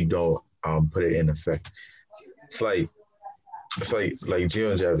if we don't put it in effect. It's like like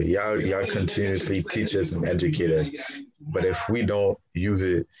Gio and Javi, y'all continuously teach us and educate us, but if we don't use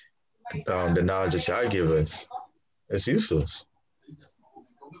it, the knowledge that y'all give us, it's useless.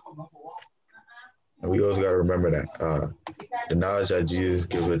 And we always got to remember that the knowledge that Jesus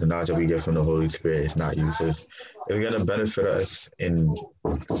gives us, the knowledge that we get from the Holy Spirit, is not useless. It's gonna benefit us in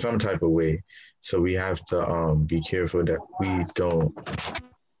some type of way. So we have to be careful that we don't.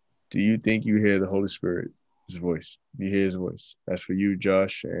 Do you think you hear the Holy Spirit's voice? You hear his voice. That's for you,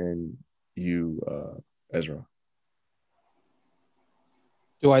 Josh, and you, Ezra.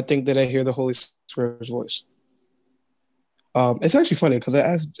 Do I think that I hear the Holy Spirit's voice? It's actually funny because I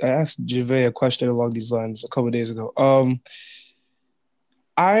asked Jave a question along these lines a couple of days ago.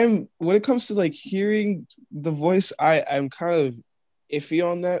 When it comes to like hearing the voice, I'm kind of iffy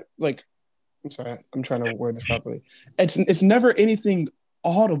on that. Like, I'm sorry, I'm trying to word this properly. It's never anything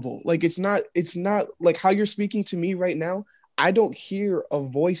audible. Like it's not like how you're speaking to me right now. I don't hear a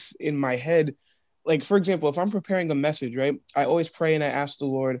voice in my head. Like, for example, if I'm preparing a message, right, I always pray and I ask the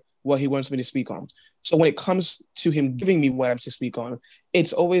Lord what he wants me to speak on. So when it comes to him giving me what I'm to speak on,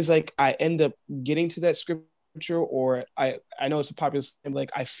 it's always like I end up getting to that scripture, or I know it's a popular, like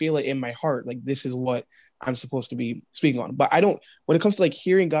I feel it in my heart, like this is what I'm supposed to be speaking on. But I don't, when it comes to like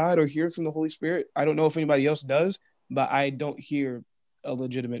hearing God or hearing from the Holy Spirit, I don't know if anybody else does, but I don't hear a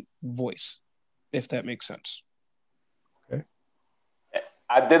legitimate voice, if that makes sense. Okay.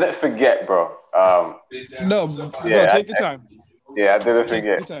 I didn't forget, bro. No, bro, take your time. Yeah, I didn't Take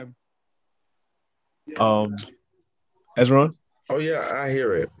forget. your time. Esron? Oh yeah, I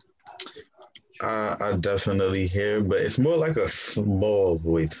hear it. I definitely hear, but it's more like a small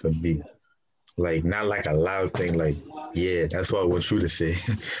voice for me. Like not like a loud thing. Like yeah, that's what I want you to say.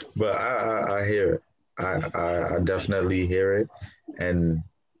 But I hear it. I definitely hear it, and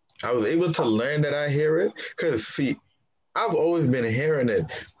I was able to learn that I hear it. Cause see, I've always been hearing it,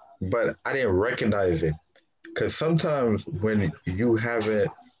 but I didn't recognize it. Cause sometimes when you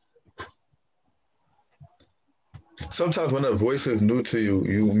haven't sometimes when a voice is new to you,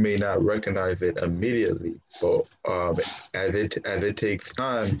 you may not recognize it immediately. But as it takes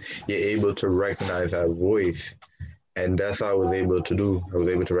time, you're able to recognize that voice, and that's what I was able to do. I was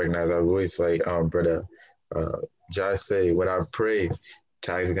able to recognize that voice, like brother uh, Josh say, when I pray,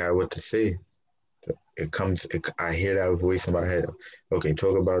 to ask God what to say. I hear that voice in my head. Okay,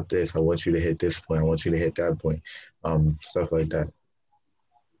 talk about this. I want you to hit this point. I want you to hit that point. Stuff like that.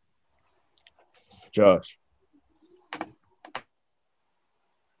 Josh.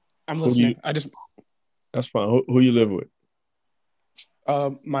 I'm listening. That's fine. Who you live with?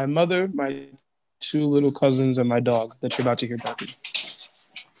 My mother, my two little cousins, and my dog that you're about to hear talking.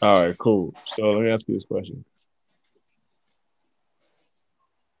 All right, cool. So let me ask you this question.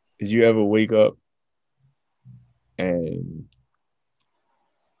 Did you ever wake up and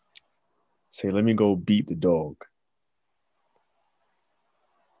say, let me go beat the dog?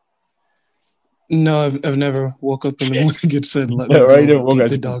 No, I've never woke up in the morning and said, let me right, go beat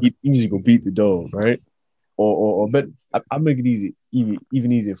the dog. You just go beat the dog, right? But I'll make it easy,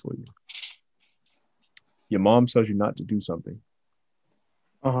 even easier for you. Your mom tells you not to do something.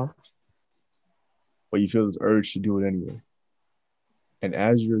 Uh-huh. But you feel this urge to do it anyway. And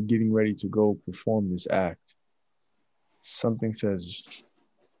as you're getting ready to go perform this act, something says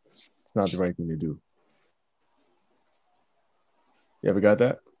it's not the right thing to do. You ever got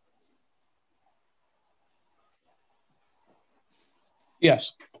that?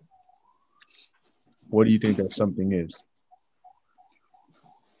 Yes. What do you think that something is?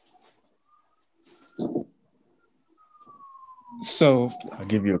 So I'll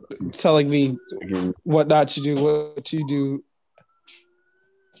give you telling me what not to do, what to do.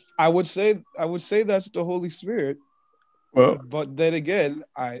 I would say that's the Holy Spirit. Well, but then again,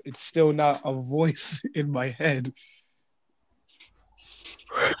 it's still not a voice in my head.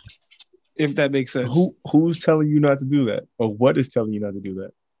 If that makes sense. Who's telling you not to do that? Or what is telling you not to do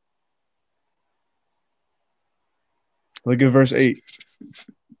that? Look at verse 8.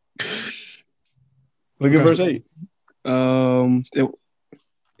 Look at verse 8.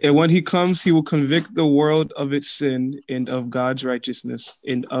 And when he comes, he will convict the world of its sin and of God's righteousness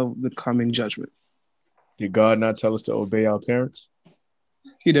and of the coming judgment. Did God not tell us to obey our parents?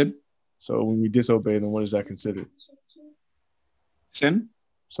 He did. So when we disobey them, what is that considered? Sin.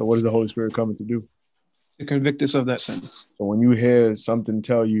 So what is the Holy Spirit coming to do? To convict us of that sin. So when you hear something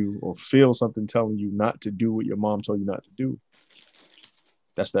tell you or feel something telling you not to do what your mom told you not to do,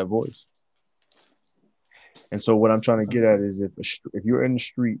 that's that voice. And so what I'm trying to get at is if you're in the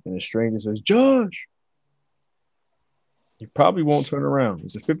street and a stranger says, Josh, you probably won't turn around.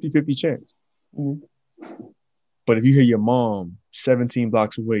 It's a 50-50 chance. Mm-hmm. But if you hear your mom 17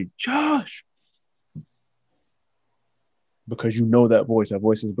 blocks away, Josh, because you know that voice has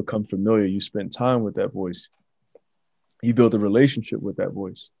become familiar. You spend time with that voice. You build a relationship with that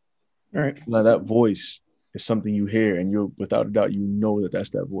voice. All right. Now that voice is something you hear, and you're without a doubt, you know that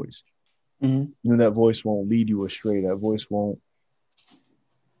that's that voice. Mm-hmm. You know that voice won't lead you astray. That voice won't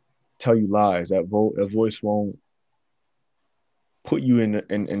tell you lies. That voice won't put you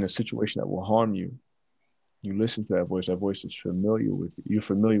in a situation that will harm you. You listen to that voice. That voice is familiar with you. You're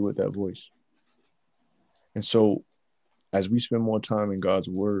familiar with that voice. And so as we spend more time in God's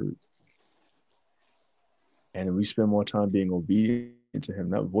word and we spend more time being obedient to him,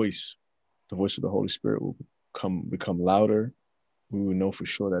 that voice, the voice of the Holy Spirit will become louder. We will know for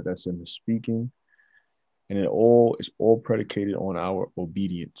sure that that's him speaking. And it's all predicated on our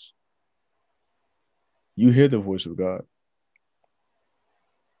obedience. You hear the voice of God.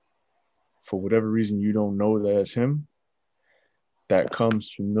 For whatever reason, you don't know that it's him. That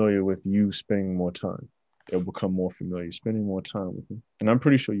comes familiar with you spending more time. It'll become more familiar, spending more time with him. And I'm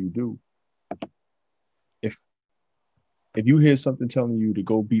pretty sure you do. If you hear something telling you to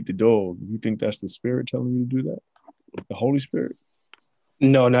go beat the dog, you think that's the Spirit telling you to do that? The Holy Spirit?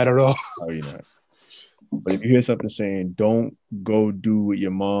 No, not at all. Oh, you're not. But if you hear something saying, don't go do what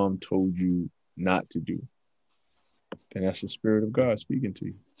your mom told you not to do, then that's the Spirit of God speaking to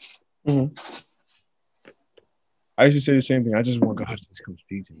you. Mm-hmm. I used to say the same thing. I just want God to just come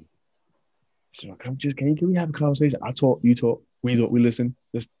speak to me. So can we have a conversation? I talk, you talk, we listen.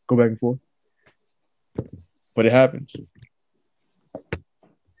 Let's go back and forth. But it happens.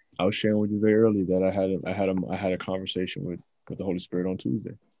 I was sharing with you very early that I had a conversation with the Holy Spirit on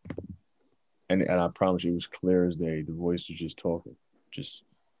Tuesday, and I promise you it was clear as day. The voice was just talking, just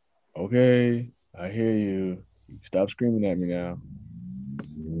okay. I hear you. Stop screaming at me now.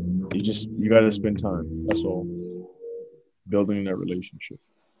 You got to spend time. That's all. Building that relationship.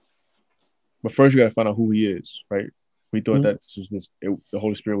 But first, you got to find out who he is, right? We thought that the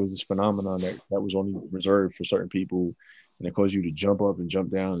Holy Spirit was this phenomenon that was only reserved for certain people, and it caused you to jump up and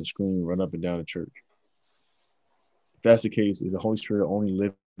jump down and scream and run up and down the church. If that's the case, is the Holy Spirit only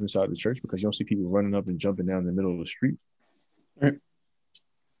live inside the church? Because you don't see people running up and jumping down in the middle of the street. Right.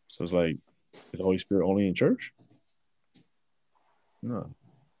 So it's like, is the Holy Spirit only in church? No.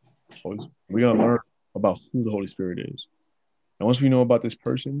 We're going to learn about who the Holy Spirit is. And once we know about this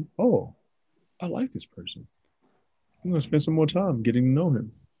person, oh, I like this person. I'm going to spend some more time getting to know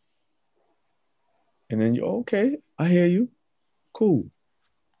him. And then okay, I hear you. Cool.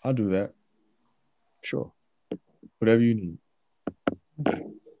 I'll do that. Sure. Whatever you need.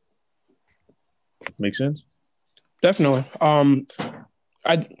 Make sense? Definitely.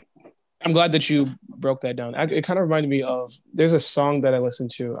 I'm glad that you broke that down. It kind of reminded me of, there's a song that I listened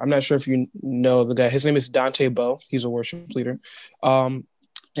to. I'm not sure if you know the guy. His name is Dante Bowe. He's a worship leader. And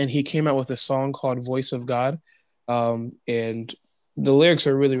he came out with a song called Voice of God. And the lyrics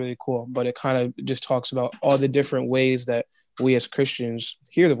are really, really cool, but it kind of just talks about all the different ways that we as Christians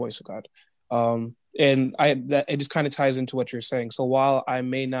hear the voice of God. And it just kind of ties into what you're saying. So while I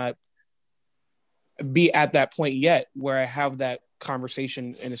may not be at that point yet where I have that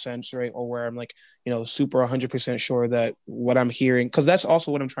conversation in a sense, right, or where I'm like, super 100% sure that what I'm hearing, because that's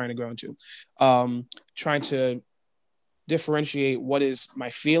also what I'm trying to grow into, trying to differentiate what is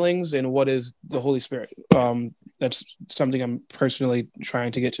my feelings and what is the Holy Spirit. That's something I'm personally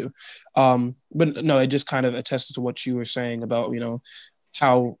trying to get to. But no, it just kind of attests to what you were saying about,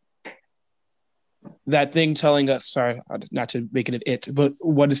 how that thing telling us, sorry, not to make it, but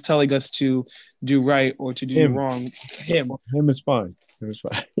what is telling us to do right or to do wrong, him is fine.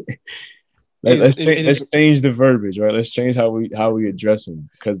 Let's change the verbiage, right? Let's change how we address him,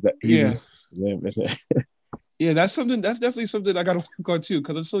 because yeah, that's definitely something I gotta work on too,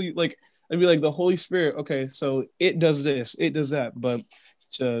 because I'm so like, I'd be like, the Holy Spirit, okay, so it does this, it does that, but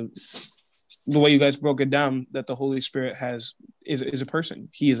the way you guys broke it down, that the Holy Spirit is a person.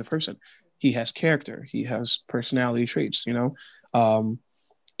 He is a person. He has character. He has personality traits.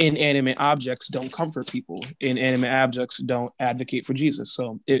 Inanimate objects don't comfort people. Inanimate objects don't advocate for Jesus.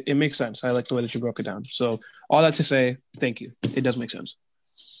 So it makes sense. I like the way that you broke it down. So all that to say, thank you. It does make sense.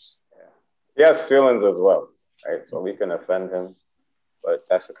 He has feelings as well, right? So we can offend him, but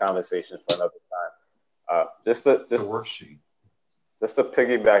that's a conversation for another time. Just the worksheet. Just to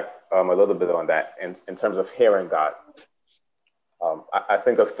piggyback a little bit on that, in terms of hearing God, I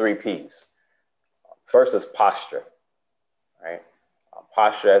think of 3 P's. First is posture, right?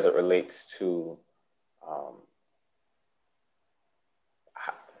 Posture as it relates to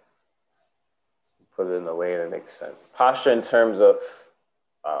put it in a way that makes sense. Posture in terms of,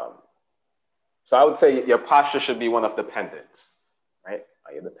 so I would say your posture should be one of dependence, right?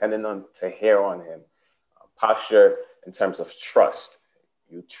 You're dependent on to hear on him. Posture in terms of trust.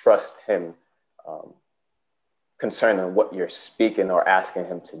 You trust him concerning what you're speaking or asking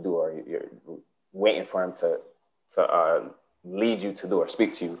him to do, or you're waiting for him to lead you to do or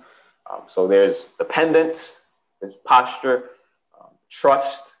speak to you. So there's dependence, there's posture,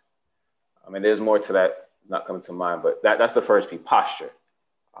 trust. I mean, there's more to that, not coming to mind, but that's the first P, posture.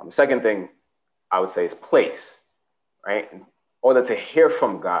 The second thing I would say is place, right? In order to hear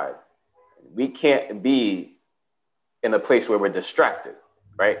from God, we can't be in a place where we're distracted,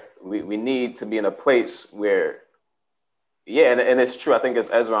 right? We need to be in a place where, yeah, and it's true. I think it's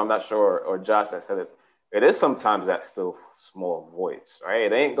Esron, I'm not sure, or Josh that said it. It is sometimes that still small voice, right?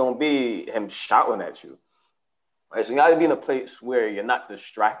 It ain't gonna be him shouting at you, right? So you gotta be in a place where you're not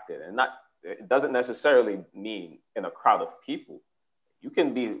distracted, and it doesn't necessarily mean in a crowd of people. You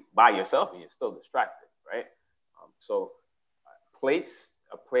can be by yourself and you're still distracted, right? So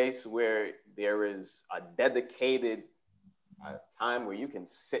a place where there is a dedicated time where you can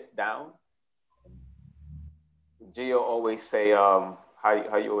sit down. Gio always say, how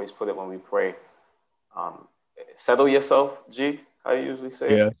you always put it when we pray, settle yourself, G, how you usually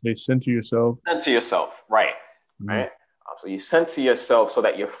say it? Yeah, say center yourself. Center yourself, right, right? So you center yourself so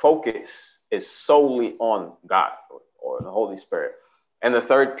that your focus is solely on God or the Holy Spirit. And the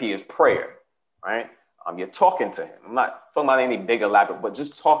third P is prayer, right? You're talking to him. I'm not talking about any big elaborate, but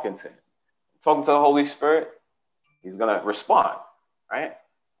just talking to him. Talking to the Holy Spirit, he's gonna respond, right?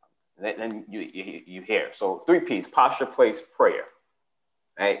 And then you hear. So 3 P's, posture, place, prayer,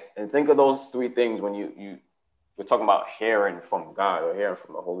 right? And think of those 3 things when we're talking about hearing from God or hearing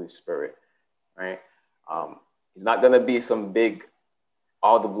from the Holy Spirit, right? He's not gonna be some big,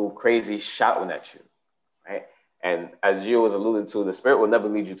 audible, crazy shouting at you, right? And as you was alluding to, the Spirit will never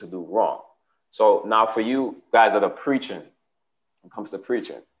lead you to do wrong. So now for you guys that are preaching, when it comes to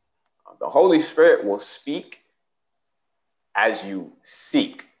preaching, the Holy Spirit will speak as you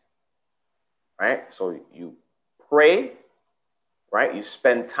seek, right? So you pray, right? You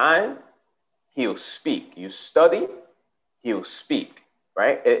spend time, he'll speak. You study, he'll speak,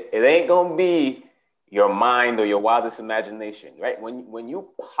 right? It ain't gonna be your mind or your wildest imagination, right? When you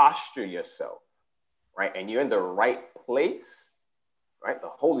posture yourself, right, and you're in the right place, right, the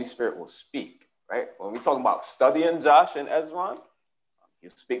Holy Spirit will speak, right? When we talk about studying Josh and Esron, you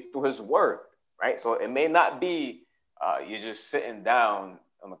speak through his word, right? So it may not be you're just sitting down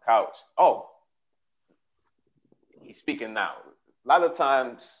on the couch. Oh, he's speaking now. A lot of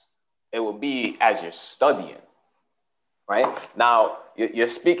times it will be as you're studying, right? Now you're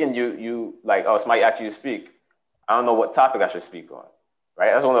speaking, you like, oh, somebody asked you to speak. I don't know what topic I should speak on,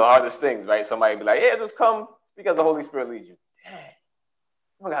 right? That's one of the hardest things, right? Somebody be like, yeah, just come speak as the Holy Spirit leads you. Dang,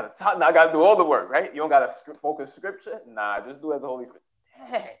 you don't gotta talk, now I gotta do all the work, right? You don't gotta focus scripture. Nah, just do as the Holy Spirit.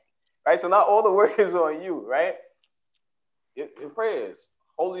 Dang, right? So not all the work is on you, right? Your prayer is,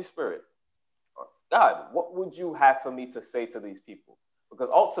 Holy Spirit, God, what would you have for me to say to these people? Because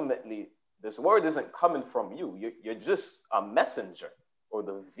ultimately, this word isn't coming from you. You're just a messenger or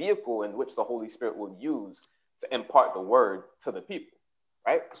the vehicle in which the Holy Spirit will use to impart the word to the people,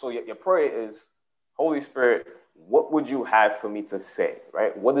 right? So your prayer is, Holy Spirit, what would you have for me to say,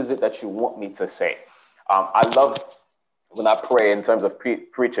 right? What is it that you want me to say? I love when I pray in terms of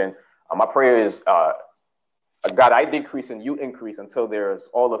preaching, my prayer is, God, I decrease and you increase until there's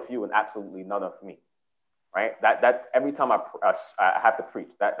all of you and absolutely none of me, right? That every time I have to preach,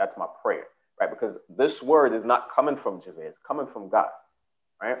 that's my prayer, right? Because this word is not coming from Jave, it's coming from God,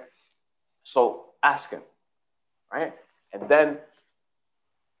 right? So ask him, right? And then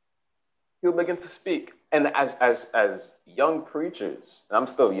he'll begin to speak. And as young preachers, and I'm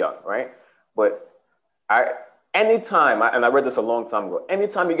still young, right? But anytime, and I read this a long time ago,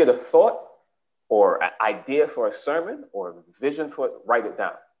 anytime you get a thought or an idea for a sermon or a vision for it, write it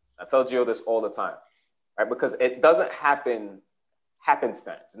down. I tell Gio this all the time, right? Because it doesn't happen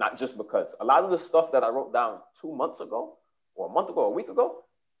happenstance, not just because. A lot of the stuff that I wrote down 2 months ago, or a month ago, a week ago,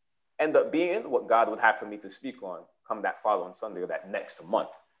 end up being what God would have for me to speak on come that following Sunday or that next month,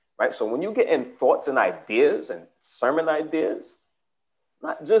 right? So when you get in thoughts and ideas and sermon ideas,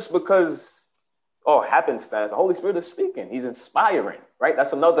 not just because happenstance. The Holy Spirit is speaking. He's inspiring, right?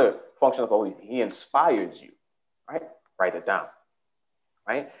 That's another function of the Holy Spirit. He inspires you, right? Write it down,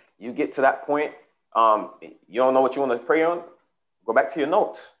 right? You get to that point, you don't know what you want to pray on, go back to your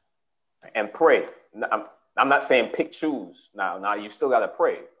notes and pray. I'm not saying pick, choose. Now you still got to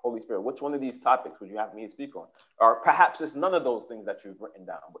pray. Holy Spirit, which one of these topics would you have me speak on? Or perhaps it's none of those things that you've written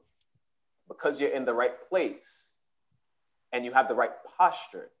down, but because you're in the right place and you have the right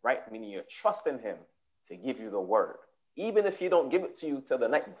posture, right? Meaning you're trusting him to give you the word, even if he don't give it to you till the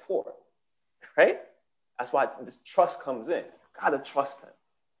night before, right? That's why this trust comes in. You got to trust him,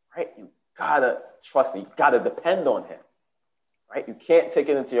 right? You got to trust him. You got to depend on him. Right? You can't take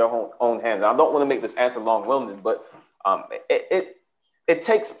it into your own hands. I don't want to make this answer long-winded, but it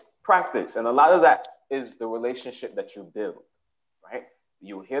takes practice. And a lot of that is the relationship that you build, right?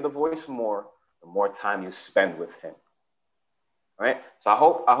 You hear the voice more, the more time you spend with him, right? So I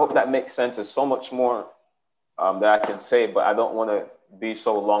hope that makes sense. There's so much more that I can say, but I don't want to be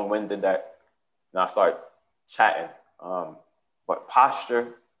so long-winded that I start chatting. But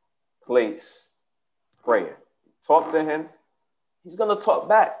posture, place, prayer. Talk to him. He's going to talk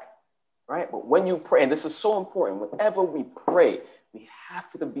back, right? But when you pray, and this is so important, whenever we pray, we have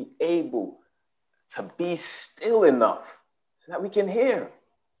to be able to be still enough so that we can hear,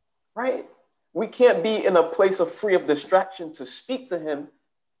 right? We can't be in a place of free of distraction to speak to him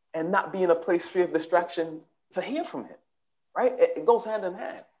and not be in a place free of distraction to hear from him, right? It goes hand in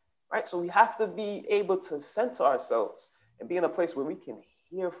hand, right? So we have to be able to center ourselves and be in a place where we can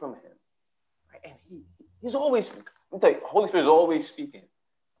hear from him, right? And he's always, let me tell you, Holy Spirit is always speaking.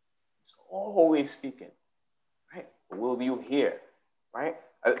 He's always speaking, right? Will you hear, right?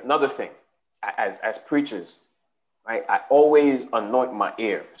 Another thing, as preachers, right? I always anoint my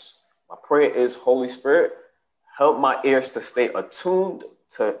ears. My prayer is, Holy Spirit, help my ears to stay attuned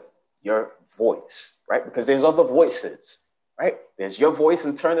to your voice, right? Because there's other voices, right? There's your voice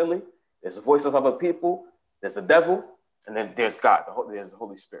internally. There's the voices of other people. There's the devil. And then there's God. There's the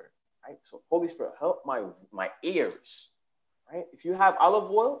Holy Spirit. Right? So Holy Spirit, help my ears, right? If you have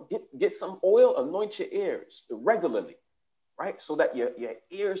olive oil, get some oil, anoint your ears regularly, right? So that your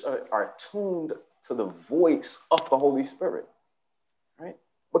ears are tuned to the voice of the Holy Spirit, right?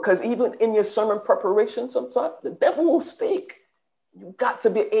 Because even in your sermon preparation, sometimes the devil will speak. You got to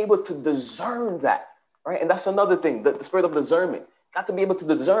be able to discern that, right? And that's another thing, the spirit of discernment. Got to be able to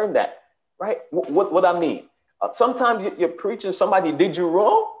discern that, right? What I mean, sometimes you're preaching, somebody did you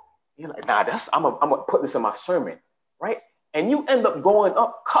wrong. You're like, nah, I'm gonna put this in my sermon, right? And you end up going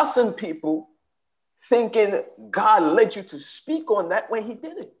up cussing people, thinking God led you to speak on that when he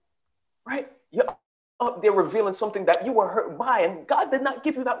didn't, right? You're up there revealing something that you were hurt by, and God did not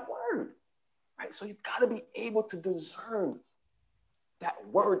give you that word, right? So you gotta be able to discern that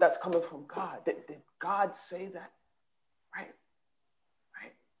word that's coming from God. Did God say that, right?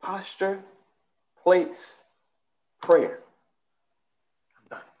 Right? Posture, place, prayer.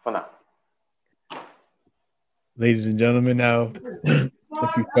 For now. Ladies and gentlemen, now, if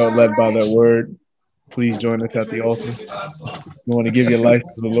you felt led by that word, please join us at the altar. If you want to give your life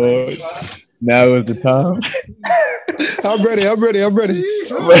to the Lord, now is the time. I'm ready. All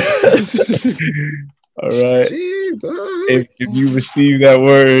right. If you receive that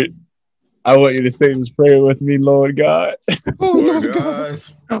word, I want you to say this prayer with me, Lord God. Oh, Lord God.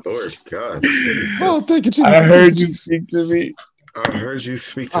 Lord God. Oh, thank you, Jesus. I heard you speak to me. I heard you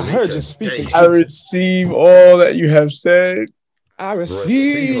speak to I me. heard you speaking. I receive all that you have said. I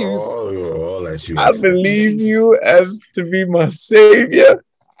receive all that you I have said. believe you as to be my savior.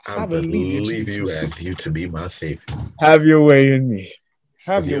 I believe you as you to be my savior. Have your way in me.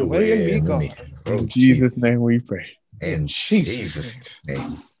 Have your way in me, God. In Jesus' name we pray. In Jesus'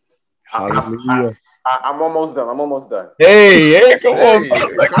 name. Hallelujah. I'm almost done. Hey, come on.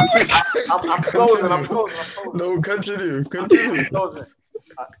 I'm closing. No, continue. I'm closing.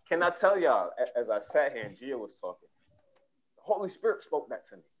 Can I tell y'all, as I sat here and Gia was talking, the Holy Spirit spoke that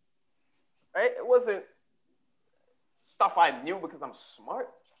to me. Right? It wasn't stuff I knew because I'm smart.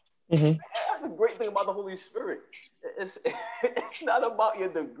 Mm-hmm. That's a great thing about the Holy Spirit. It's not about your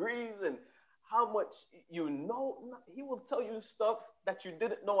degrees and how much you know. He will tell you stuff that you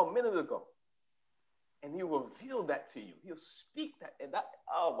didn't know a minute ago. And he'll reveal that to you. He'll speak that. And that,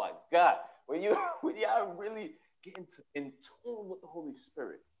 oh my God. When you really get in tune with the Holy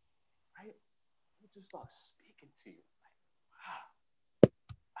Spirit, right? He just starts speaking to you. Like, wow,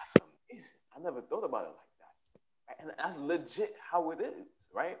 that's amazing. I never thought about it like that. Right? And that's legit how it is,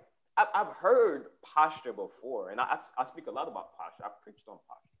 right? I've heard posture before, and I speak a lot about posture. I've preached on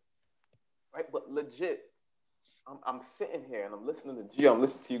posture, right? But legit, I'm sitting here and I'm listening to Gia, I'm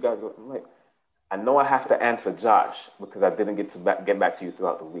listening to you guys. I'm like, I know I have to answer Josh because I didn't get back to you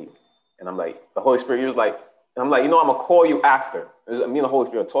throughout the week. And I'm like, the Holy Spirit, he was like, and I'm like, I'm gonna call you after. Me and the Holy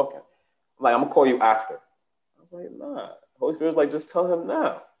Spirit talking. I'm like, I'm gonna call you after. I was like, nah. The Holy Spirit was like, just tell him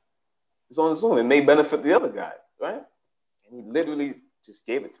now. It's on Zoom. It may benefit the other guy, right? And he literally just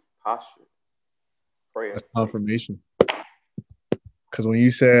gave it to posture, prayer. That's confirmation. Because when you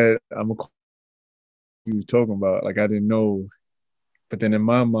said I'm gonna call you was talking about, like I didn't know. But then in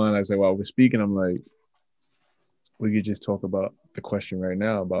my mind, I said, while we're speaking, I'm like, we could just talk about the question right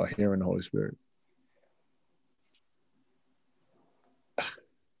now about hearing the Holy Spirit.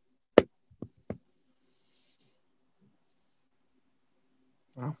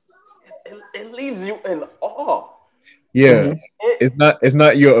 It leaves you in awe. Yeah, it's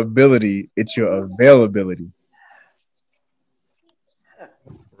not your ability, it's your availability.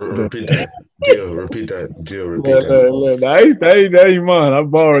 Repeat that. Jill, repeat that. Jill, repeat that. That ain't mine. I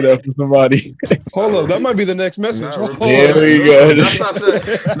borrowed that from somebody. Hold up, that might be the next message. Nah, there we go. That's what I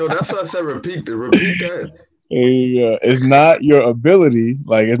said. No, that's what I said. Repeat that. It's not your ability.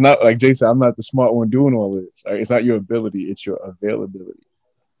 Like, it's not like Jason, I'm not the smart one doing all this. Like, it's not your ability, it's your availability.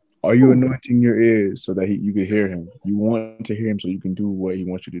 Are you anointing your ears so that you can hear him? You want to hear him so you can do what he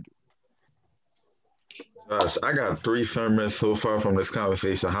wants you to do. Gosh, I got 3 sermons so far from this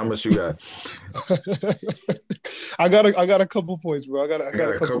conversation. How much you got? I got a couple points, bro. I got a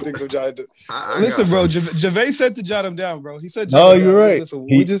couple things I'm trying to. Listen, bro. Jave said to jot them down, bro. He said, "No, you're right." Listen,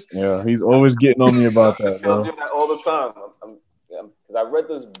 he's always getting on me about that, bro. I tell you that all the time. Because I read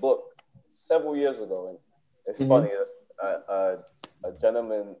this book several years ago, and it's funny. A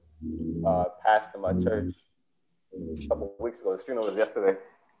gentleman passed in my church a couple of weeks ago. His funeral was yesterday,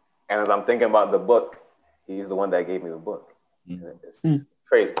 and as I'm thinking about the book, he's the one that gave me the book. It's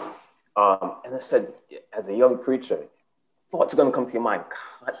crazy. And I said, as a young preacher, thoughts are going to come to your mind.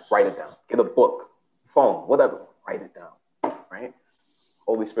 Write it down. Get a book, phone, whatever. Write it down, right?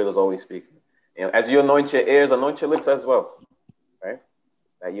 Holy Spirit is always speaking. And as you anoint your ears, anoint your lips as well, right?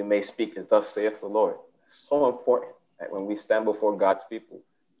 That you may speak as thus saith the Lord. It's so important that when we stand before God's people,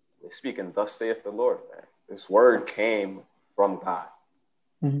 we're speaking thus saith the Lord. Right? This word came from God.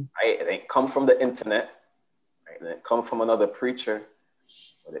 Right? It ain't come from the internet. Right? It didn't come from another preacher,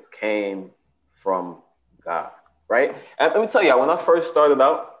 but it came from God, right? And let me tell you, when I first started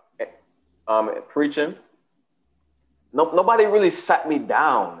out preaching, nobody really sat me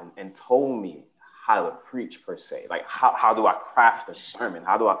down and told me how to preach per se. Like how do I craft a sermon?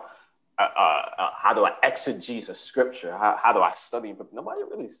 How do I exegete a scripture? How do I study? Nobody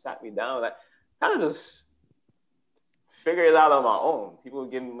really sat me down. I kind of just figure it out on my own. People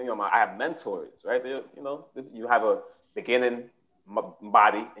give me, I have mentors, right? You have a beginning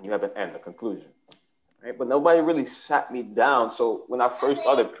body and you have an end, a conclusion, right? But nobody really sat me down. So when I first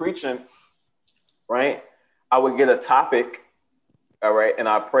started preaching, right, I would get a topic, all right, and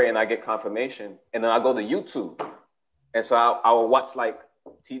I pray and I get confirmation, and then I go to YouTube, and so I will watch like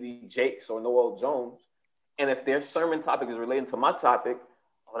T.D. Jakes or Noel Jones, and if their sermon topic is related to my topic,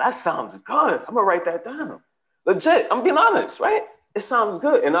 oh, that sounds good. I'm gonna write that down. Legit, I'm being honest, right? It sounds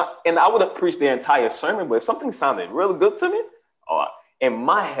good. And I would have preached the entire sermon, but if something sounded really good to me, in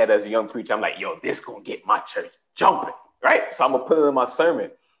my head as a young preacher, I'm like, yo, this gonna get my church jumping, right? So I'm gonna put it in my sermon,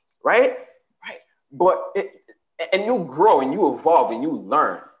 right? Right. But and you grow and you evolve and you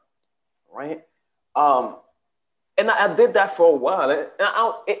learn, right? And I did that for a while. And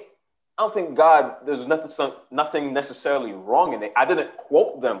I don't think God, there's nothing necessarily wrong in it. I didn't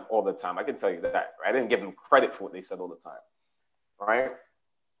quote them all the time. I can tell you that. Right? I didn't give them credit for what they said all the time. Right?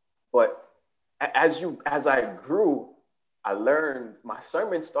 But as I grew, I learned my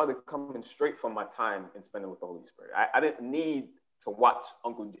sermons started coming straight from my time and spending with the Holy Spirit. I didn't need to watch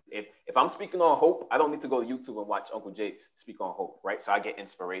Uncle. If I'm speaking on hope, I don't need to go to YouTube and watch Uncle Jake speak on hope. Right? So I get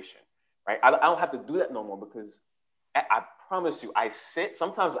inspiration. Right? I don't have to do that no more because I promise you, I sit,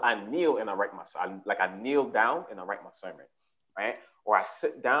 sometimes I kneel and I write my sermon. Like I kneel down and I write my sermon, right? Or I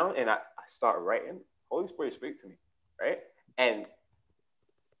sit down and I start writing. Holy Spirit speaks to me, right? And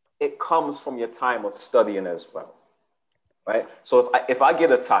it comes from your time of studying as well, right? So if I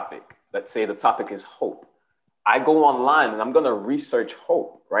get a topic, let's say the topic is hope, I go online and I'm going to research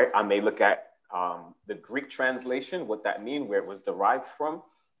hope, right? I may look at the Greek translation, what that means, where it was derived from.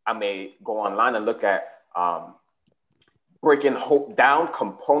 I may go online and look at breaking hope down,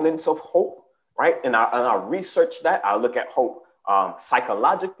 components of hope, right? And I research that. I'll look at hope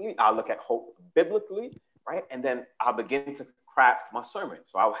psychologically. I'll look at hope biblically, right? And then I'll begin to craft my sermon.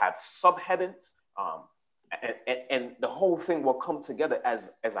 So I'll have subheadings, and the whole thing will come together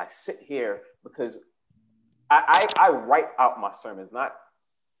as I sit here because I write out my sermons.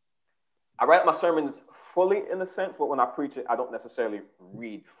 I write my sermons fully in a sense, but when I preach it, I don't necessarily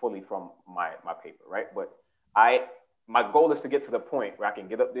read fully from my paper, right? But my goal is to get to the point where I can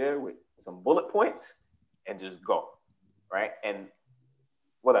get up there with some bullet points and just go, right? And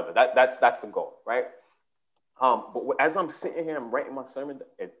whatever, that's the goal, right? But as I'm sitting here, I'm writing my sermon,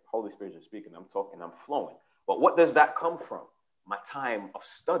 and Holy Spirit is speaking, I'm talking, I'm flowing. But what does that come from? My time of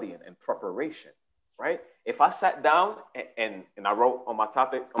studying and preparation, right? If I sat down and I wrote on my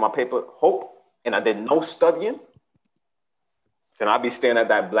topic, on my paper, hope, and I did no studying, then I'd be staring at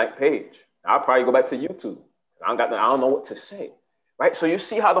that blank page. I'll probably go back to YouTube. I don't know what to say, right? So you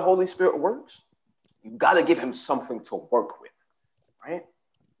see how the Holy Spirit works? You got to give him something to work with, right?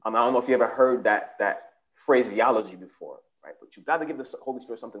 I don't know if you ever heard that phraseology before, right? But you got to give the Holy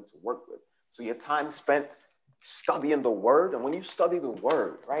Spirit something to work with. So your time spent studying the word, and when you study the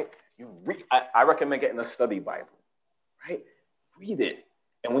word, right, I recommend getting a study Bible, right? Read it.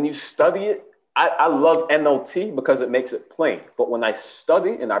 And when you study it, I love NLT because it makes it plain. But when I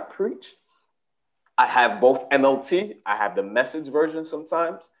study and I preach, I have both NLT, I have the Message version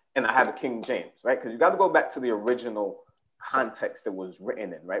sometimes, and I have the King James, right? Because you got to go back to the original context that was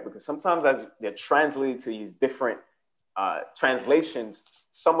written in, right? Because sometimes as they're translated to these different translations,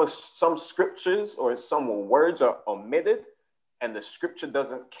 some scriptures or some words are omitted, and the scripture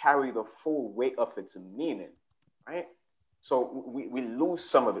doesn't carry the full weight of its meaning, right? So we lose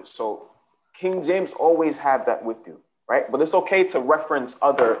some of it. So King James always have that with you, right? But it's okay to reference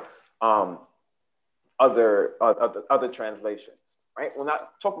other translations, right? When I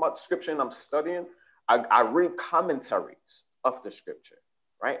talk about scripture and I'm studying, I read commentaries of the scripture,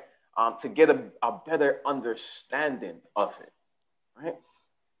 right? To get a better understanding of it, right?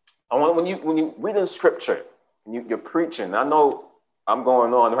 When you read in scripture, and you're preaching, I know I'm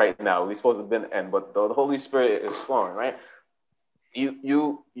going on right now. We're supposed to be in the end, but the Holy Spirit is flowing, right?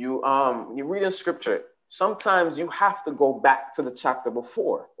 You read in scripture, sometimes you have to go back to the chapter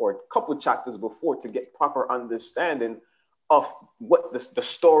before or a couple of chapters before to get proper understanding of what the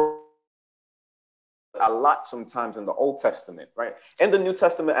story. A lot sometimes in the Old Testament, right? And the New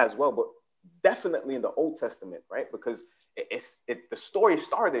Testament as well, but definitely in the Old Testament, right? Because the story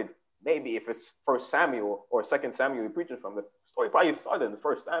started, maybe if it's First Samuel or Second Samuel you're preaching from, the story probably started in the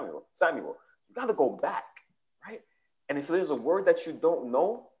First Samuel. You got to go back, right? And if there's a word that you don't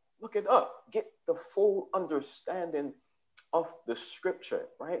know, look it up. Get the full understanding of the scripture,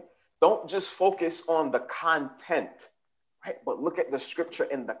 right? Don't just focus on the content, right? But look at the scripture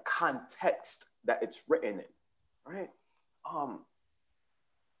in the context that it's written in, right?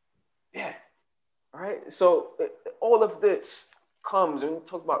 Yeah, right? So all of this comes, when you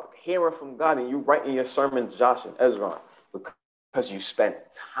talk about hearing from God and you write in your sermons, Josh and Esron, because you spent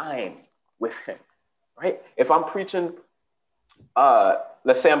time with him, right? If I'm preaching,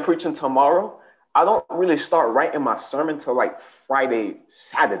 let's say I'm preaching tomorrow, I don't really start writing my sermon till like Friday,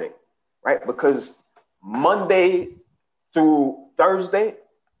 Saturday, right? Because Monday through Thursday,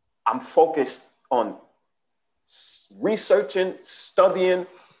 I'm focused on researching, studying,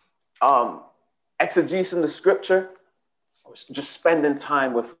 exegesing the scripture, or just spending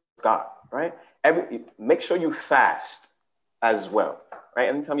time with God, right? Make sure you fast as well, right?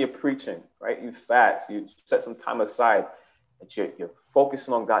 Anytime you're preaching, right, you fast, you set some time aside that you're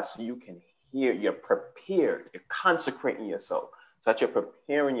focusing on God so you can hear, you're prepared, you're consecrating yourself so that you're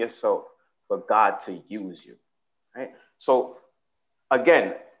preparing yourself for God to use you, right? So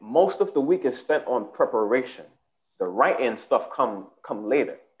again, most of the week is spent on preparation. The writing stuff come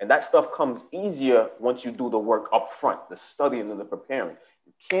later. And that stuff comes easier once you do the work up front, the studying and the preparing.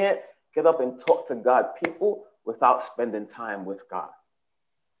 You can't get up and talk to God, people, without spending time with God,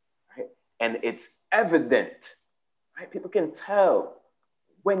 right? And it's evident, right? People can tell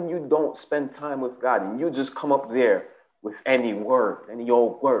when you don't spend time with God and you just come up there with any word, any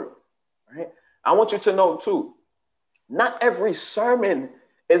old word, right? I want you to know too, not every sermon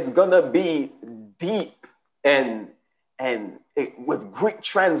is gonna be deep and with Greek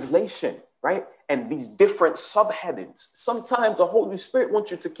translation, right? And these different subheadings. Sometimes the Holy Spirit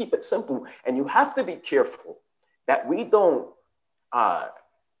wants you to keep it simple, and you have to be careful that we don't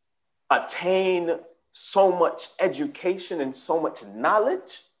attain so much education and so much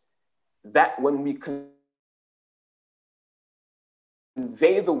knowledge that when we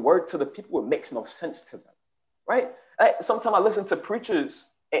convey the word to the people, it makes no sense to them, right? Sometimes I listen to preachers,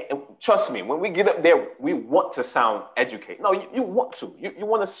 and trust me, when we get up there, we want to sound educated. No, you want to. You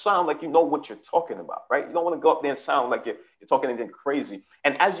want to sound like you know what you're talking about, right? You don't want to go up there and sound like you're talking anything crazy.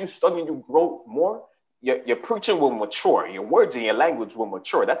 And as you study and you grow more, your preaching will mature. Your words and your language will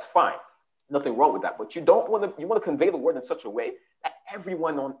mature. That's fine. Nothing wrong with that. But you want to convey the word in such a way that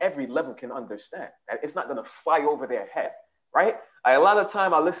everyone on every level can understand. That it's not going to fly over their head, right? A lot of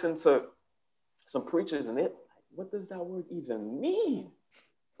time I listen to some preachers and what does that word even mean?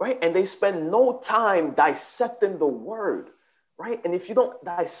 Right? And they spend no time dissecting the word, right? And if you don't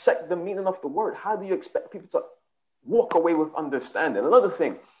dissect the meaning of the word, how do you expect people to walk away with understanding? Another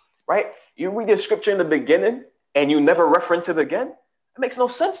thing, right? You read your scripture in the beginning and you never reference it again. It makes no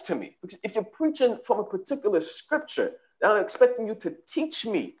sense to me. Because if you're preaching from a particular scripture, then I'm expecting you to teach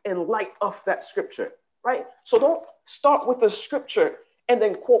me in light of that scripture, right? So don't start with a scripture and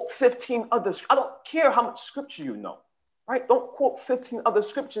then quote 15 others. I don't care how much scripture you know, right? Don't quote 15 other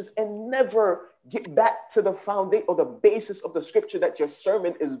scriptures and never get back to the foundation or the basis of the scripture that your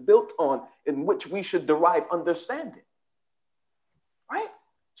sermon is built on, in which we should derive understanding, right?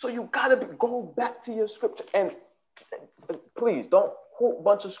 So you gotta go back to your scripture, and please don't quote a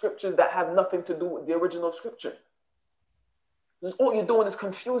bunch of scriptures that have nothing to do with the original scripture. Because all you're doing is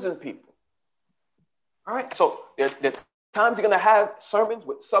confusing people. All right, so there are times you're gonna have sermons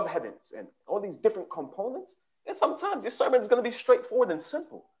with subheadings and all these different components, and sometimes your sermon is gonna be straightforward and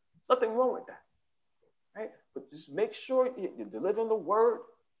simple. There's nothing wrong with that, right? But just make sure you're delivering the word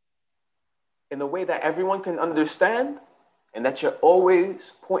in a way that everyone can understand, and that you're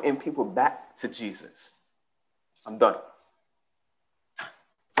always pointing people back to Jesus. I'm done.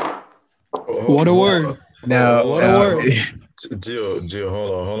 What a word. Now, What a word. Jill,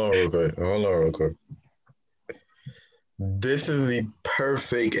 hold on real quick. This is the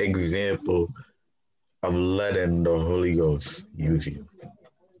perfect example of letting the Holy Ghost use you.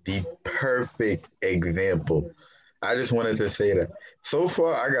 The perfect example. I just wanted to say that. So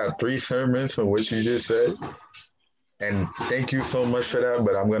far, I got 3 sermons from what you just said, and thank you so much for that.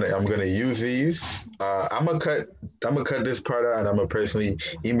 But I'm gonna use these. I'm gonna cut this part out, and I'm gonna personally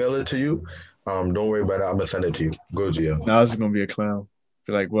email it to you. Don't worry about it. I'm gonna send it to you. Go, Gio. I was just gonna be a clown.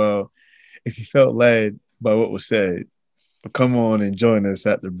 Be like, well, if you felt led by what was said, come on and join us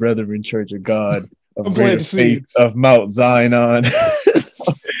at the Brethren Church of God of Greater Faith of Mount Zion,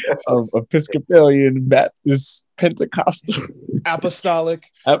 of Episcopalian, Baptist, Pentecostal, Apostolic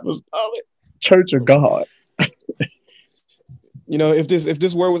Church of God. You know, if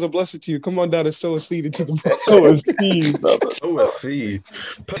this word was a blessing to you, come on down and sow a seed into the book. Sow a seed, brother. Sow a seed.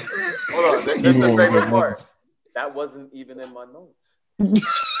 Hold on, this is the favorite part. That wasn't even in my notes.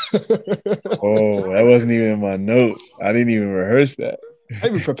 Oh, that wasn't even in my notes. I didn't even rehearse that. I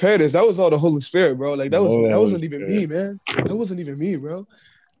even prepared this. That was all the Holy Spirit, bro. Like that wasn't even me, man. That wasn't even me, bro.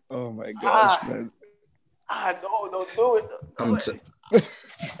 Oh my gosh, man. No, don't do it. Don't do it.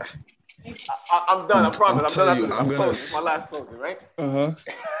 I'm done. I promise. I'm done. I'm closing. This is my last closing, right? Uh-huh.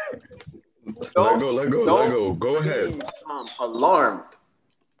 Let go. Go ahead. Alarmed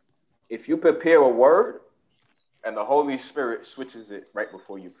if you prepare a word and the Holy Spirit switches it right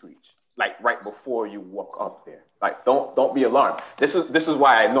before you preach, like right before you walk up there. Like don't be alarmed. This is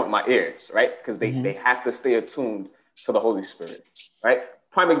why I anoint my ears, right? Because they have to stay attuned to the Holy Spirit, right?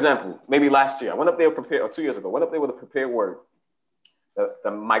 Prime example. Maybe last year I went up there prepared, or 2 years ago. Went up there with a prepared word.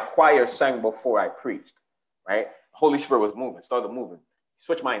 My choir sang before I preached, right? Holy Spirit was moving, started moving.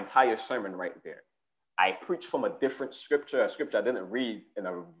 Switched my entire sermon right there. I preached from a different scripture, a scripture I didn't read in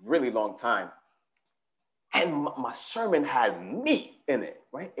a really long time. And my sermon had meat in it,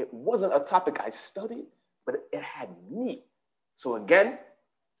 right? It wasn't a topic I studied, but it had meat. So again,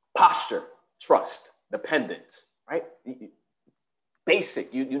 posture, trust, dependence, right?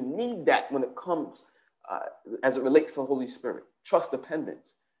 Basic, you need that when it comes, as it relates to the Holy Spirit. Trust,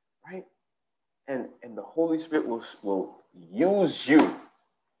 dependence, right? And the Holy Spirit will use you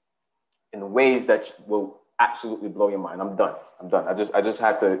in ways that will absolutely blow your mind. I'm done. I just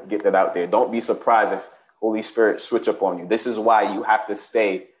had to get that out there. Don't be surprised if Holy Spirit switch up on you. This is why you have to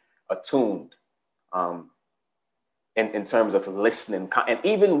stay attuned in terms of listening. And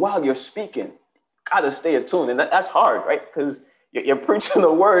even while you're speaking, gotta stay attuned. And that's hard, right? Because you're preaching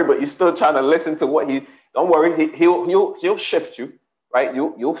the word, but you're still trying to listen to what don't worry, he'll shift you, right?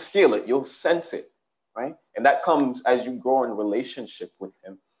 You'll feel it, you'll sense it, right? And that comes as you grow in relationship with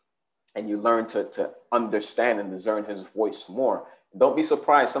him and you learn to understand and discern his voice more. Don't be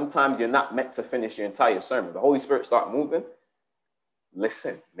surprised. Sometimes you're not meant to finish your entire sermon. The Holy Spirit start moving.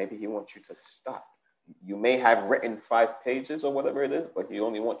 Listen, maybe he wants you to stop. You may have written 5 pages or whatever it is, but he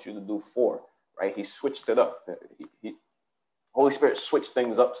only wants you to do 4, right? He switched it up. Holy Spirit switched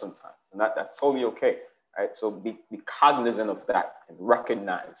things up sometimes, and that's totally okay. Right? So be cognizant of that and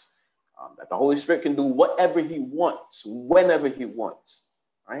recognize that the Holy Spirit can do whatever he wants, whenever he wants,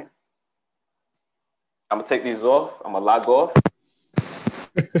 right? I'm going to take these off. I'm going to log off.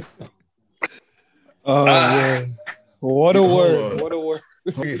 Oh man, what a Hold word! on. What a word!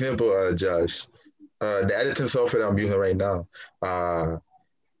 For example, Josh, the editing software that I'm using right now, I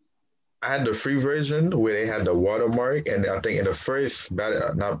had the free version where they had the watermark, and I think in the first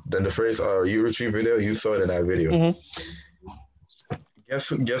not in the first YouTube video, you saw it in that video. Mhm.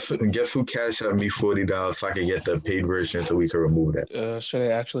 Guess who cashed out me $40 so I could get the paid version so we could remove that? Should I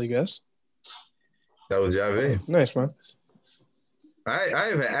actually guess? That was Jave. Nice, man. I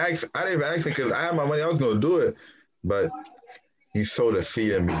didn't even ask him because I had my money. I was gonna do it, but he sowed a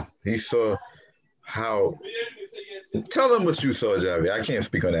seed in me. He saw how. Tell him what you saw, Javi. I can't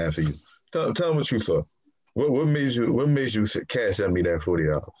speak on that for you. Tell him what you saw. What made you cash at me that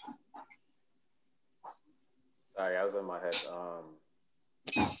 $40? Sorry, I was in my head.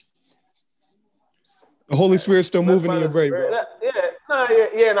 The Holy Spirit's still moving in your brain, bro. No,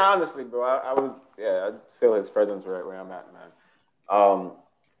 honestly, bro, I feel His presence right where I'm at, man.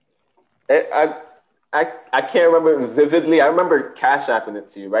 I can't remember vividly. I remember cash apping it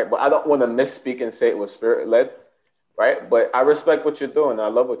to you, right? But I don't want to misspeak and say it was spirit led, right? But I respect what you're doing. I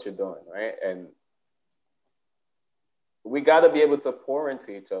love what you're doing, right? And we got to be able to pour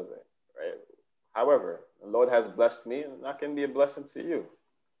into each other, right? However, the Lord has blessed me, and I can be a blessing to you.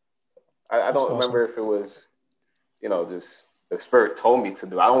 I don't remember if it was, just the Spirit told me to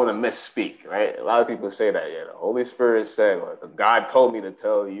do. I don't want to misspeak, right? A lot of people say that, the Holy Spirit said, or God told me to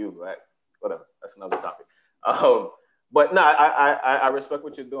tell you, right? Whatever. That's another topic. But no, I respect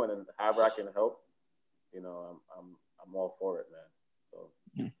what you're doing, and however I can help, I'm all for it, man. So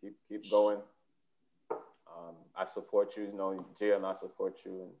keep going. I support you, Gia, and I support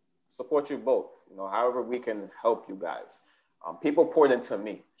you, and support you both. However we can help you guys. People poured into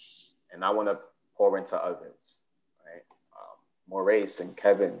me, and I want to pour into others, right? Maurice and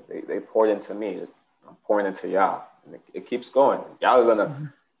Kevin, they poured into me. I'm pouring into y'all, and it keeps going. Y'all are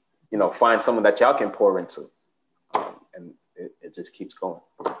gonna, find someone that y'all can pour into, and it just keeps going.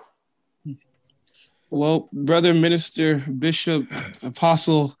 Well, brother, minister, bishop,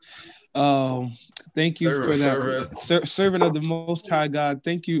 apostle, thank you for that. Servant of the Most High God.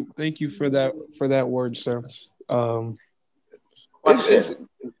 Thank you for that word, sir.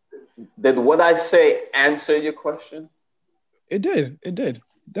 Did what I say answer your question? It did.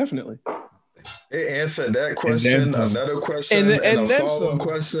 Definitely. It answered that question, another question, and a follow-up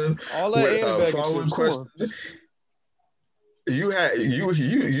question. All that with a follow-up question. You had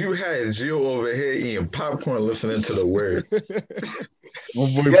Gio over here eating popcorn, listening to the word. My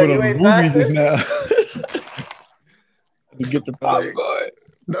boy put on a movie just now. To get the popcorn.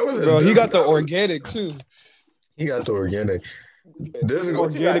 Bro, he got the organic too. He got the organic. This is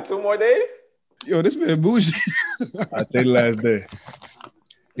organic. 2 more days. Yo, this man bougie. I take the last day.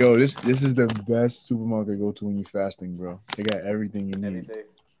 Yo, this is the best supermarket to go to when you're fasting, bro. They got everything you need.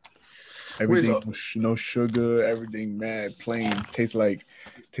 Everything, no sugar, everything mad plain. Tastes like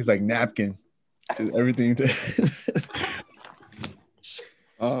napkin. Just everything.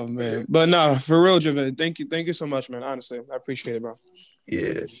 Oh man, but nah, for real, Javed. Thank you so much, man. Honestly, I appreciate it, bro.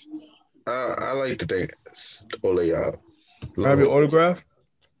 Yeah, I like to thank all of y'all. Have your autograph?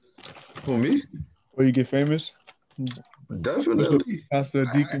 For me? Where you get famous? Definitely. Pastor,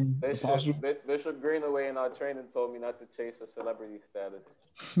 Deacon, Apostle. Bishop Greenaway in our training told me not to chase a celebrity status.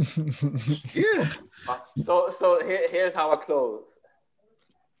 Yeah. So here's how I close.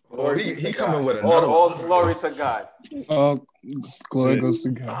 Glory he coming with another all glory to God. Oh, glory goes to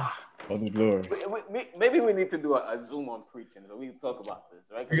God. All the glory. Maybe we need to do a Zoom on preaching so we can talk about this,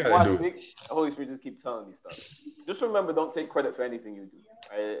 right? Before I speak, the Holy Spirit just keep telling me stuff. Just remember, don't take credit for anything you do.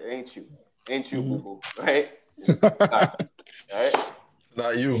 Right? It ain't you, boo-boo, right? All right?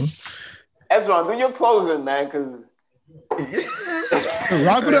 Not you. Esron, do your closing, man, because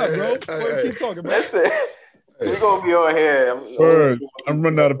rock it up, bro. Keep talking, man. That's it. We're gonna be on here. I'm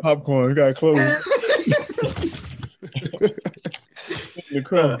running out of popcorn. We gotta close. The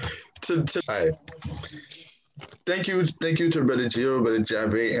crowd. Right. Thank you to Brother Gio, Brother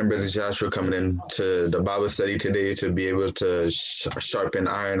Jave, and Brother Josh for coming in to the Bible study today to be able to sharpen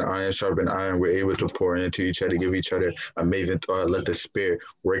iron sharpen iron. We're able to pour into each other, give each other amazing thought. Let the Spirit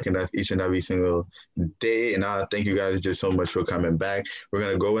work in us each and every single day. And I thank you guys just so much for coming back. We're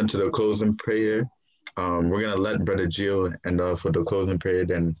going to go into the closing prayer. We're going to let Brother Gio and for the closing prayer,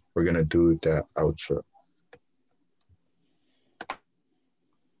 then we're going to do the outro.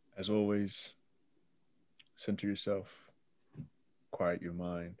 As always, center yourself, quiet your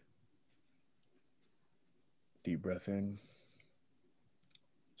mind, deep breath in,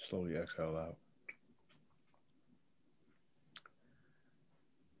 slowly exhale out.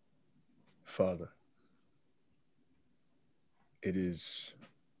 Father, it is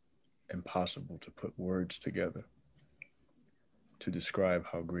impossible to put words together to describe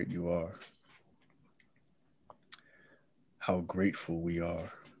how great you are, how grateful we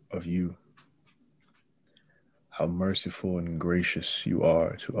are of you, how merciful and gracious you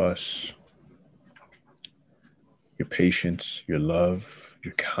are to us, your patience, your love,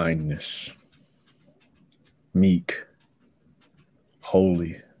 your kindness, meek,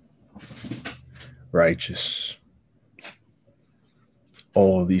 holy, righteous.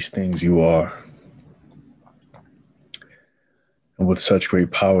 All of these things you are. And with such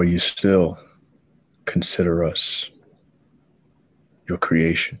great power, you still consider us your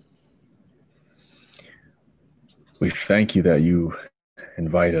creation. We thank you that you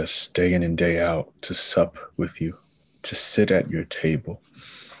invite us day in and day out to sup with you, to sit at your table,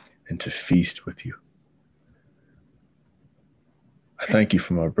 and to feast with you. I thank you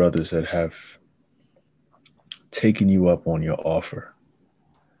for my brothers that have taken you up on your offer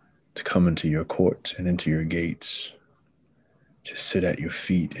to come into your courts and into your gates, to sit at your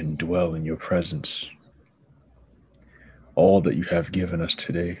feet and dwell in your presence. All that you have given us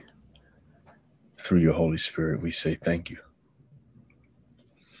today through your Holy Spirit, we say thank you.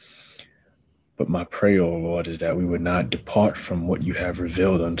 But my prayer, O Lord, is that we would not depart from what you have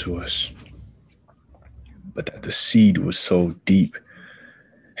revealed unto us, but that the seed was so deep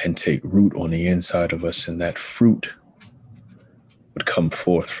and take root on the inside of us, and that fruit would come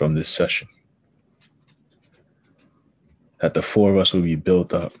forth from this session. That the four of us would be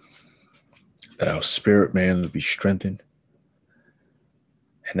built up, that our spirit man would be strengthened,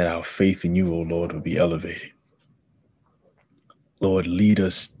 and that our faith in you, O Lord, would be elevated. Lord, lead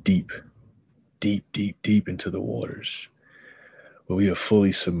us deep, deep, deep, deep into the waters where we are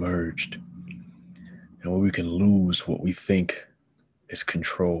fully submerged and where we can lose what we think is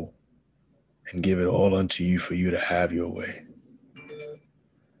control and give it all unto you for you to have your way.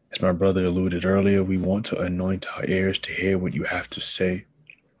 As my brother alluded earlier, we want to anoint our ears to hear what you have to say.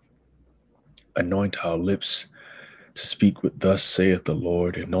 Anoint our lips to speak what thus saith the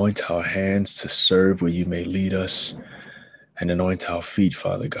Lord. Anoint our hands to serve where you may lead us. And anoint our feet,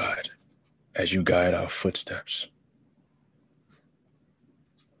 Father God, as you guide our footsteps.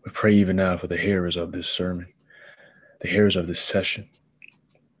 We pray even now for the hearers of this sermon, the hearers of this session.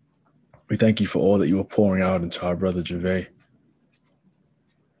 We thank you for all that you are pouring out into our brother Jave.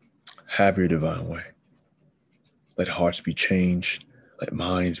 Have your divine way. Let hearts be changed. Let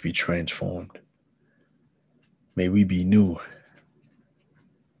minds be transformed. May we be new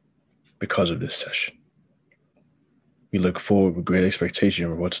because of this session. We look forward with great expectation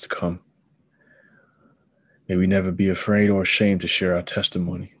of what's to come. May we never be afraid or ashamed to share our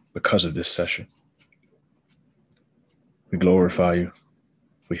testimony because of this session. We glorify you.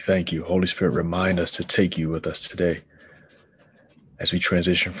 We thank you. Holy Spirit, remind us to take you with us today as we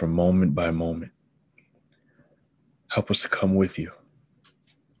transition from moment by moment. Help us to come with you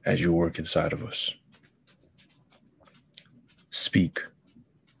as you work inside of us. Speak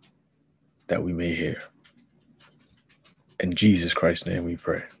that we may hear. In Jesus Christ's name we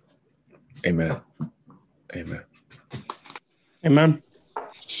pray. Amen. Amen. Amen.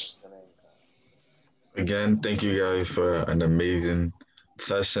 Again, thank you guys for an amazing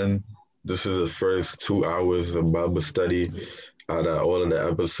session. This is the first 2 hours of Bible study out of all of the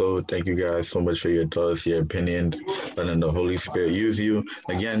episodes. Thank you guys so much for your thoughts, your opinions, letting the Holy Spirit use you.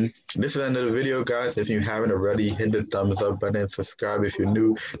 Again, this is the end of the video, guys. If you haven't already, hit the thumbs up button, subscribe if you're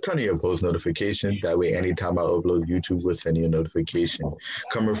new, turn on your post notification. That way, anytime I upload, YouTube will send you a notification.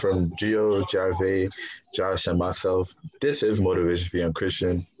 Coming from Gio, Jave, Josh, and myself, this is Motivation for Young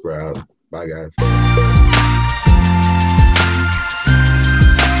Christian. We're out. Bye, guys.